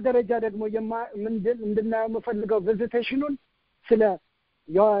በአራተኛ ደረጃ ደግሞ እንድናየው የምፈልገው ቪዚቴሽኑን ስለ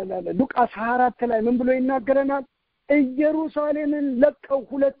ሉቃስ 24 ላይ ምን ብሎ ይናገረናል ኢየሩሳሌምን ለቀው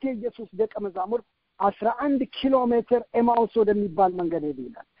ሁለት የኢየሱስ ደቀ መዛሙርት 11 ኪሎ ሜትር ኤማውስ ወደሚባል መንገድ ሄዱ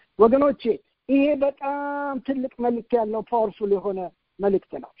ይላል ወገኖቼ ይሄ በጣም ትልቅ መልእክት ያለው ፓወርፉል የሆነ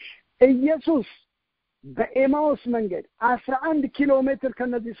መልእክት ነው ኢየሱስ በኤማውስ መንገድ 11 ኪሎ ሜትር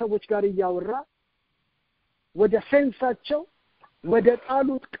ከነዚህ ሰዎች ጋር እያወራ ወደ ሴንሳቸው ወደ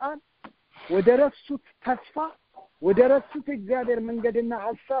ጣሉት ቃል ወደ ረሱት ተስፋ ወደ ረሱት እግዚአብሔር መንገድና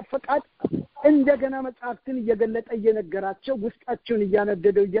ሐሳብ ፈቃድ እንደገና መጽሐፍትን እየገለጠ እየነገራቸው ውስጣቸውን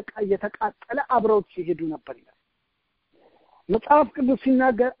እያነደደው እየተቃጠለ አብረው ሲሄዱ ነበር ይላል መጽሐፍ ቅዱስ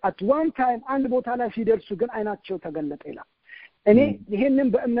ሲናገር at one time አንድ ቦታ ላይ ሲደርሱ ግን አይናቸው ተገለጠ ይላል እኔ ይሄንን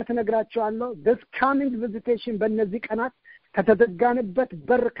በእምነት ነግራቸዋለሁ this coming visitation በእነዚህ ቀናት ከተዘጋንበት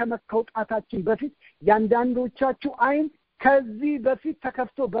በር ከመከውጣታችን በፊት ያንዳንዶቻችሁ አይን ከዚህ በፊት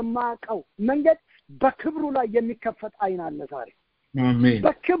ተከፍቶ በማያውቀው መንገድ በክብሩ ላይ የሚከፈት አይን አለ ዛሬ አሜን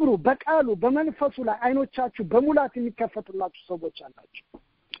በክብሩ በቃሉ በመንፈሱ ላይ አይኖቻችሁ በሙላት የሚከፈቱላችሁ ሰዎች አላችሁ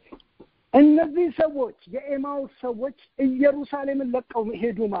እነዚህ ሰዎች የኤማውስ ሰዎች ኢየሩሳሌምን ለቀው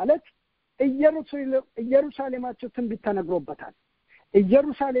ሄዱ ማለት ኢየሩሳሌማቸው ትንቢት ተነግሮበታል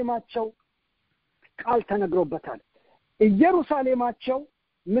ኢየሩሳሌማቸው ቃል ተነግሮበታል ኢየሩሳሌማቸው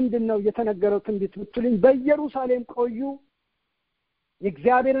ምንድነው የተነገረው ትንቢት ብትሉኝ በኢየሩሳሌም ቆዩ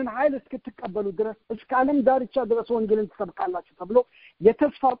የእግዚአብሔርን ኃይል እስክትቀበሉ ድረስ እስከ ዓለም ዳርቻ ድረስ ወንጌልን ትሰብካላችሁ ተብሎ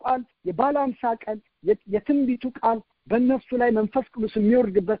የተስፋ ቃል የባላንሳ ቃል የትንቢቱ ቃል በእነሱ ላይ መንፈስ ቅዱስ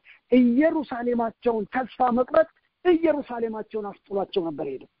የሚወርድበት ኢየሩሳሌማቸውን ተስፋ መቁረጥ ኢየሩሳሌማቸውን አስጥሏቸው ነበር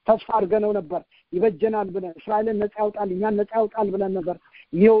ሄደ ተስፋ አድርገነው ነበር ይበጀናል ብለን እስራኤልን ነፃ ያውጣል እኛን ነፃ ያውጣል ብለን ነበር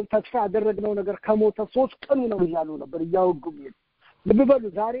ይሄው ተስፋ ያደረግነው ነገር ከሞተ 3 ቀኑ ነው ይላሉ ነበር ያወጉም ልብ በሉ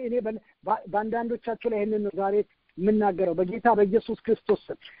ዛሬ እኔ በአንዳንዶቻችሁ ላይ ይሄንን ዛሬ ምናገረው በጌታ በኢየሱስ ክርስቶስ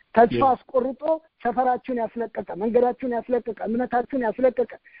ተስፋ አስቆርጦ ሰፈራችሁን ያስለቀቀ መንገዳችሁን ያስለቀቀ እምነታችሁን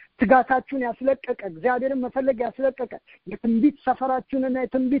ያስለቀቀ ትጋታችሁን ያስለቀቀ እግዚአብሔርን መፈለግ ያስለቀቀ የትንቢት ሰፈራችሁንና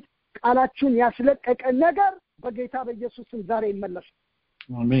የትንቢት ቃላችሁን ያስለቀቀ ነገር በጌታ በኢየሱስ ዛሬ ይመለሳል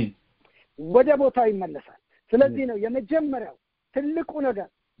አሜን ወደ ቦታው ይመለሳል ስለዚህ ነው የመጀመሪያው ትልቁ ነገር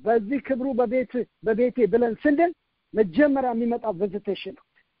በዚህ ክብሩ በቤቴ ብለን ስንል መጀመሪያ የሚመጣው ቪዚቴሽን ነው።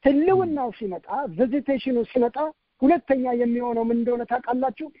 ህልውናው ሲመጣ ቪዚቴሽኑ ሲመጣ ሁለተኛ የሚሆነው ምን እንደሆነ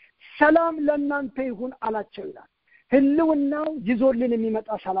ታውቃላችሁ? ሰላም ለእናንተ ይሁን አላቸው ይላል። ህልውናው ይዞልን የሚመጣ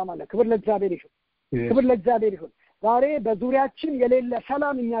ሰላም አለ። ክብር ለእግዚአብሔር ይሁን። ክብር ለእግዚአብሔር ይሁን። ዛሬ በዙሪያችን የሌለ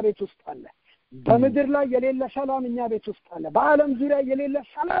ሰላም እኛ ቤት ውስጥ አለ። በምድር ላይ የሌለ ሰላም እኛ ቤት ውስጥ አለ። በዓለም ዙሪያ የሌለ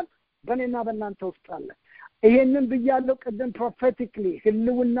ሰላም በእኔና በእናንተ ውስጥ አለ። ይሄንን ብያለሁ ቅድም ፕሮፌቲክሊ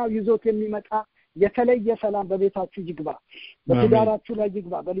ህልውናው ይዞት የሚመጣ የተለየ ሰላም በቤታችሁ ይግባ፣ በትዳራችሁ ላይ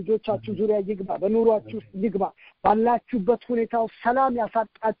ይግባ፣ በልጆቻችሁ ዙሪያ ይግባ፣ በኑሯችሁ ይግባ። ባላችሁበት ሁኔታው ሰላም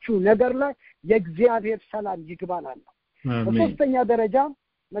ያሳጣችሁ ነገር ላይ የእግዚአብሔር ሰላም ይግባናል። በሶስተኛ ደረጃ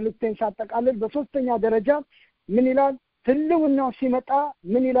መልእክቴን ሳጠቃልል በሶስተኛ ደረጃ ምን ይላል? ህልውናው ሲመጣ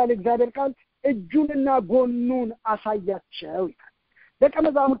ምን ይላል እግዚአብሔር ቃል? እጁንና ጎኑን አሳያቸው ይላል። ደቀ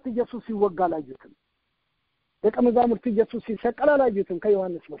መዛሙርት ኢየሱስ ሲወጋ አላዩትም። ደቀ መዛሙርት ኢየሱስ ሲሰቀል አላዩትም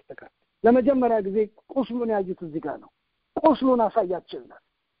ከዮሐንስ በስተቀር። ለመጀመሪያ ጊዜ ቁስሉን ያዩት እዚህ ጋር ነው። ቁስሉን አሳያቸው ይላል።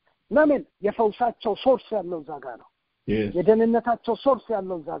 ለምን? የፈውሳቸው ሶርስ ያለው እዛ ጋር ነው። የደህንነታቸው ሶርስ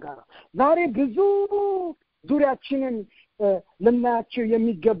ያለው እዛ ጋር ነው። ዛሬ ብዙ ዙሪያችንን ልናያቸው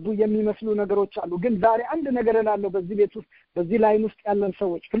የሚገቡ የሚመስሉ ነገሮች አሉ። ግን ዛሬ አንድ ነገር እላለሁ በዚህ ቤት ውስጥ በዚህ ላይን ውስጥ ያለን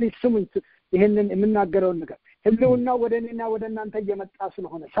ሰዎች ፕሊዝ ስሙኝ። ይሄንን የምናገረውን ነገር ህልውናው ወደ እኔና ወደ እናንተ እየመጣ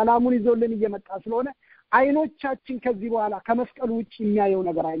ስለሆነ ሰላሙን ይዞልን እየመጣ ስለሆነ አይኖቻችን ከዚህ በኋላ ከመስቀሉ ውጭ የሚያየው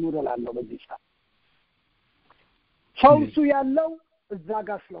ነገር አይኖር እላለሁ። በዚህ ሰዓት ፈውሱ ያለው እዛ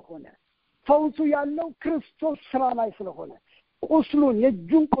ጋር ስለሆነ ፈውሱ ያለው ክርስቶስ ስራ ላይ ስለሆነ ቁስሉን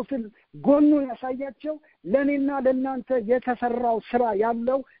የእጁን ቁስል ጎኑን ያሳያቸው ለእኔና ለእናንተ የተሰራው ስራ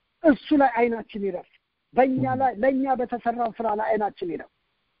ያለው እሱ ላይ አይናችን ይረፍ። በእኛ ላይ ለእኛ በተሰራው ስራ ላይ አይናችን ይረፍ።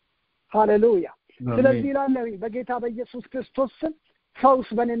 ሃሌሉያ። ስለዚህ ይላል በጌታ በኢየሱስ ክርስቶስ ስም ፈውስ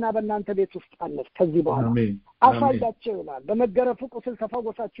በእኔና በእናንተ ቤት ውስጥ አለ። ከዚህ በኋላ አሳያቸው ይላል። በመገረፉ ቁስል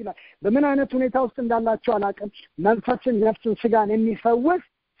ተፈወሳችሁ ይላል። በምን አይነት ሁኔታ ውስጥ እንዳላችሁ አላውቅም። መንፈስን፣ ነፍስን፣ ስጋን የሚፈውስ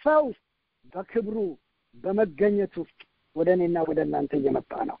ፈውስ በክብሩ በመገኘት ውስጥ ወደ እኔና ወደ እናንተ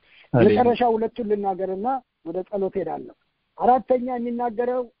እየመጣ ነው። መጨረሻ ሁለቱን ልናገርና ወደ ጸሎት ሄዳለሁ። አራተኛ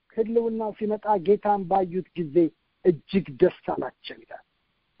የሚናገረው ህልውናው ሲመጣ ጌታን ባዩት ጊዜ እጅግ ደስ አላቸው ይላል።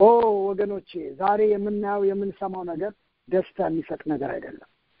 ወገኖቼ ዛሬ የምናየው የምንሰማው ነገር ደስታ የሚሰጥ ነገር አይደለም።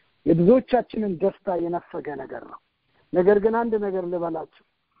 የብዙዎቻችንን ደስታ የነፈገ ነገር ነው። ነገር ግን አንድ ነገር ልበላችሁ።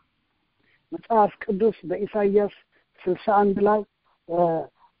 መጽሐፍ ቅዱስ በኢሳይያስ 61 ላይ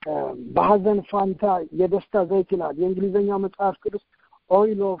በሐዘን ፋንታ የደስታ ዘይት ይላል። የእንግሊዝኛው መጽሐፍ ቅዱስ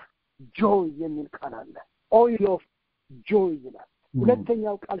ኦይል ኦፍ ጆይ የሚል ቃል አለ። ኦይል ኦፍ ጆይ ይላል።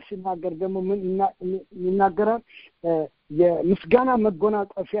 ሁለተኛው ቃል ሲናገር ደግሞ ምን ይናገራል? የምስጋና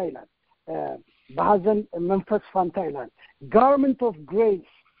መጎናጸፊያ ይላል። በሐዘን መንፈስ ፋንታ ይላል። ጋርመንት ኦፍ ግሬስ፣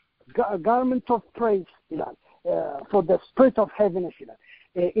 ጋርመንት ኦፍ ፕሬዝ ይላል። ፎር ዘ ስፒሪት ኦፍ ሄቪነስ ይላል።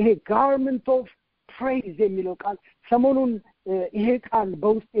 ይሄ ጋርመንት ኦፍ ፕሬዝ የሚለው ቃል ሰሞኑን ይሄ ቃል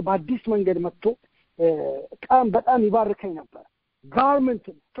በውስጤ በአዲስ መንገድ መጥቶ በጣም ይባርከኝ ነበር። ጋርመንት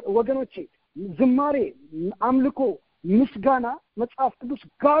ወገኖቼ፣ ዝማሬ፣ አምልኮ፣ ምስጋና መጽሐፍ ቅዱስ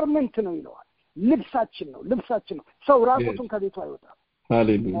ጋርመንት ነው ይለዋል። ልብሳችን ነው፣ ልብሳችን ነው። ሰው ራቁቱን ከቤቱ አይወጣም።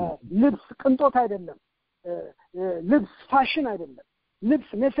 ሃሌሉያ። ልብስ ቅንጦት አይደለም። ልብስ ፋሽን አይደለም። ልብስ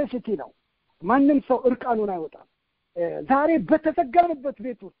ኔሴሲቲ ነው። ማንም ሰው እርቃኑን አይወጣም። ዛሬ በተዘጋንበት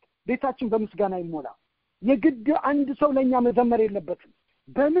ቤት ውስጥ ቤታችን በምስጋና ይሞላ። የግድ አንድ ሰው ለኛ መዘመር የለበትም።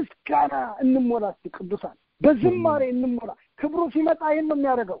 በምስጋና እንሞላ። ቅዱሳን በዝማሬ እንሞላ። ክብሩ ሲመጣ ይሄን ነው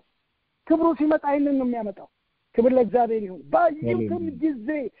የሚያደርገው። ክብሩ ሲመጣ ይሄን ነው የሚያመጣው። ክብር ለእግዚአብሔር ይሁን። ባዩትም ጊዜ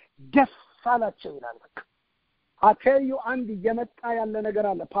ደስ አላቸው ይላል። በቃ አቴዩ አንድ እየመጣ ያለ ነገር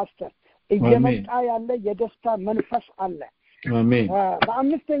አለ ፓስተር፣ እየመጣ ያለ የደስታ መንፈስ አለ። አሜን።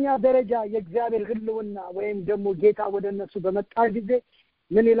 በአምስተኛ ደረጃ የእግዚአብሔር ህልውና ወይም ደግሞ ጌታ ወደ እነሱ በመጣ ጊዜ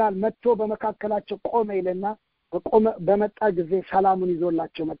ምን ይላል? መጥቶ በመካከላቸው ቆመ ይልና በመጣ ጊዜ ሰላሙን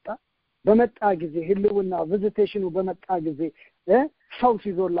ይዞላቸው መጣ። በመጣ ጊዜ ህልውና ቪዚቴሽኑ በመጣ ጊዜ ፈውስ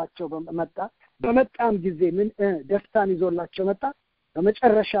ይዞላቸው መጣ። በመጣም ጊዜ ምን ደስታን ይዞላቸው መጣ።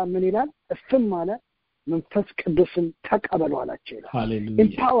 በመጨረሻ ምን ይላል? እፍም አለ መንፈስ ቅዱስን ተቀበሉ አላቸው ይላል።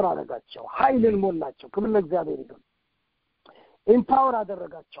 ኢምፓወር አደረጋቸው፣ ኃይልን ሞላቸው። ክብር ለእግዚአብሔር ይሁን። ኢምፓወር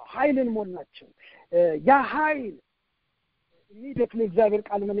አደረጋቸው፣ ኃይልን ሞላቸው። ያ ኃይል ኢሚዲየትሊ እግዚአብሔር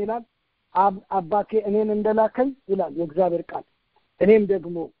ቃል ምን ይላል? አባቴ እኔን እንደላከኝ ይላል የእግዚአብሔር ቃል፣ እኔም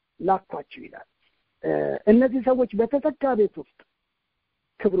ደግሞ ላኳችሁ ይላል። እነዚህ ሰዎች በተዘጋ ቤት ውስጥ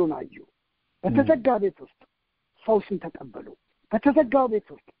ክብሩን አዩ። በተዘጋ ቤት ውስጥ ፈውስን ተቀበሉ። በተዘጋው ቤት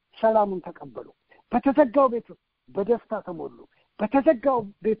ውስጥ ሰላሙን ተቀበሉ። በተዘጋው ቤት ውስጥ በደስታ ተሞሉ። በተዘጋው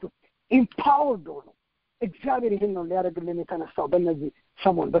ቤት ውስጥ ኢምፓወርድ ሆኑ። እግዚአብሔር ይህን ነው ሊያደርግልን የተነሳው በእነዚህ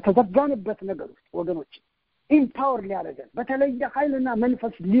ሰሞን በተዘጋንበት ነገር ውስጥ ወገኖች። ኢምፓወር ሊያደርገን በተለየ ኃይልና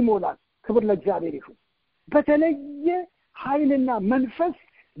መንፈስ ሊሞላን ክብር ለእግዚአብሔር ይሁን በተለየ ኃይልና መንፈስ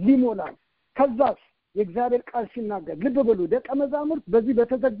ሊሞላን ከዛስ የእግዚአብሔር ቃል ሲናገር ልብ በሉ ደቀ መዛሙርት በዚህ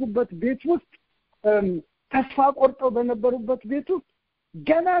በተዘጉበት ቤት ውስጥ ተስፋ ቆርጠው በነበሩበት ቤት ውስጥ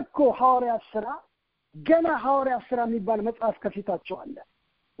ገና እኮ ሐዋርያት ሥራ የሚባል መጽሐፍ ከፊታቸው አለ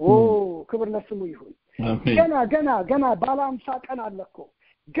ክብር ለስሙ ይሁን ገና ባለ 50 ቀን አለ እኮ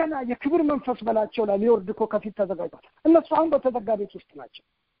ገና የክብር መንፈስ በላቸው ላይ ሊወርድ እኮ ከፊት ተዘጋጅቷል እነሱ አሁን በተዘጋ ቤት ውስጥ ናቸው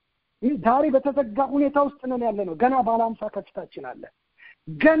ዛሬ በተዘጋ ሁኔታ ውስጥ ነን ያለነው ገና ባለ 50 ከፊታችን አለ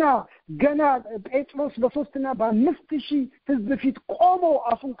ገና ጴጥሮስ በ3 እና በ5 ሺህ ሕዝብ ፊት ቆሞ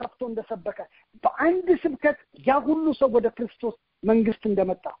አፉን ከፍቶ እንደሰበከ በአንድ ስብከት ያ ሁሉ ሰው ወደ ክርስቶስ መንግስት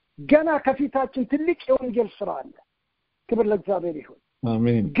እንደመጣ ገና ከፊታችን ትልቅ የወንጌል ሥራ አለ ክብር ለእግዚአብሔር ይሁን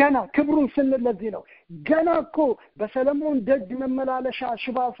አሜን ገና ክብሩን ስንል ለዚህ ነው ገና እኮ በሰለሞን ደጅ መመላለሻ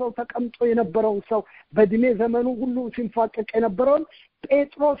ሽባ ሰው ተቀምጦ የነበረውን ሰው በእድሜ ዘመኑ ሁሉ ሲንፋቀቅ የነበረውን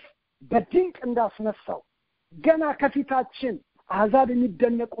ጴጥሮስ በድንቅ እንዳስነሳው ገና ከፊታችን አሕዛብ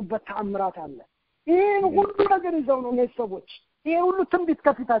የሚደነቁበት ተአምራት አለ ይሄን ሁሉ ነገር ይዘው ነው እነዚህ ሰዎች ይሄ ሁሉ ትንቢት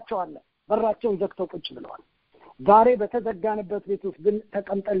ከፊታቸው አለ በራቸውን ዘግተው ቁጭ ብለዋል ዛሬ በተዘጋንበት ቤት ውስጥ ግን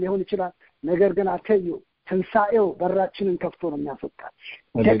ተቀምጠን ሊሆን ይችላል ነገር ግን አከዩ ትንሣኤው በራችንን ከፍቶ ነው የሚያስወጣው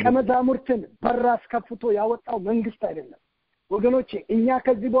ደቀ መዛሙርትን በራስ ከፍቶ ያወጣው መንግስት አይደለም ወገኖቼ እኛ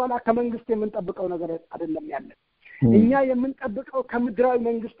ከዚህ በኋላ ከመንግስት የምንጠብቀው ነገር አይደለም ያለን እኛ የምንጠብቀው ከምድራዊ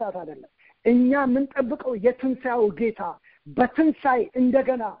መንግስታት አይደለም እኛ የምንጠብቀው የትንሣኤው ጌታ በትንሣኤ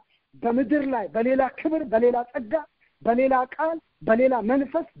እንደገና በምድር ላይ በሌላ ክብር በሌላ ጸጋ በሌላ ቃል በሌላ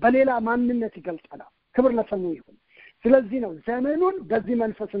መንፈስ በሌላ ማንነት ይገልጣል ክብር ለስሙ ይሁን ስለዚህ ነው ዘመኑን በዚህ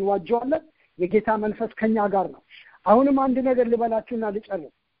መንፈስ እንዋጀዋለን የጌታ መንፈስ ከኛ ጋር ነው አሁንም አንድ ነገር ልበላችሁና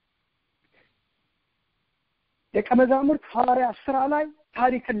ልጨርስ ደቀ መዛሙርት ሐዋርያት ሥራ ላይ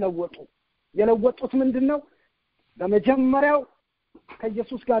ታሪክን ለወጡ የለወጡት ምንድነው በመጀመሪያው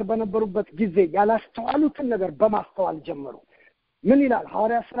ከኢየሱስ ጋር በነበሩበት ጊዜ ያላስተዋሉትን ነገር በማስተዋል ጀመሩ ምን ይላል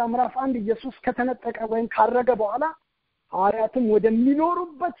ሐዋርያት ሥራ ምዕራፍ 1 ኢየሱስ ከተነጠቀ ወይም ካረገ በኋላ ሐዋርያትም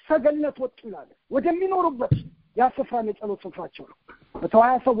ወደሚኖሩበት ሰገነት ወጡ ይላል ወደሚኖሩበት ያ ስፍራ የጸሎት ስፍራቸው ነው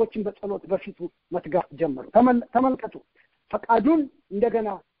በተዋያ ሰዎችን በጸሎት በፊቱ መትጋት ጀመሩ ተመልከቱ ፈቃዱን እንደገና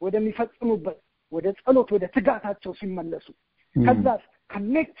ወደሚፈጽሙበት ወደ ጸሎት ወደ ትጋታቸው ሲመለሱ ከዛስ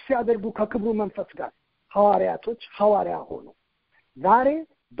ኮኔክት ሲያደርጉ ከክብሩ መንፈስ ጋር ሐዋርያቶች ሐዋርያ ሆኑ ዛሬ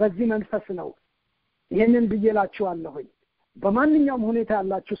በዚህ መንፈስ ነው ይሄንን ብዬላችኋለሁ በማንኛውም ሁኔታ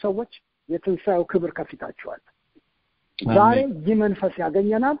ያላችሁ ሰዎች የትንሣኤው ክብር ከፊታችሁ አለ ዛሬ ይህ መንፈስ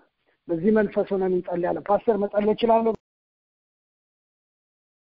ያገኘናል በዚህ መንፈስ ሆነን እንጸልያለን ፓስተር መጸለይ ይችላል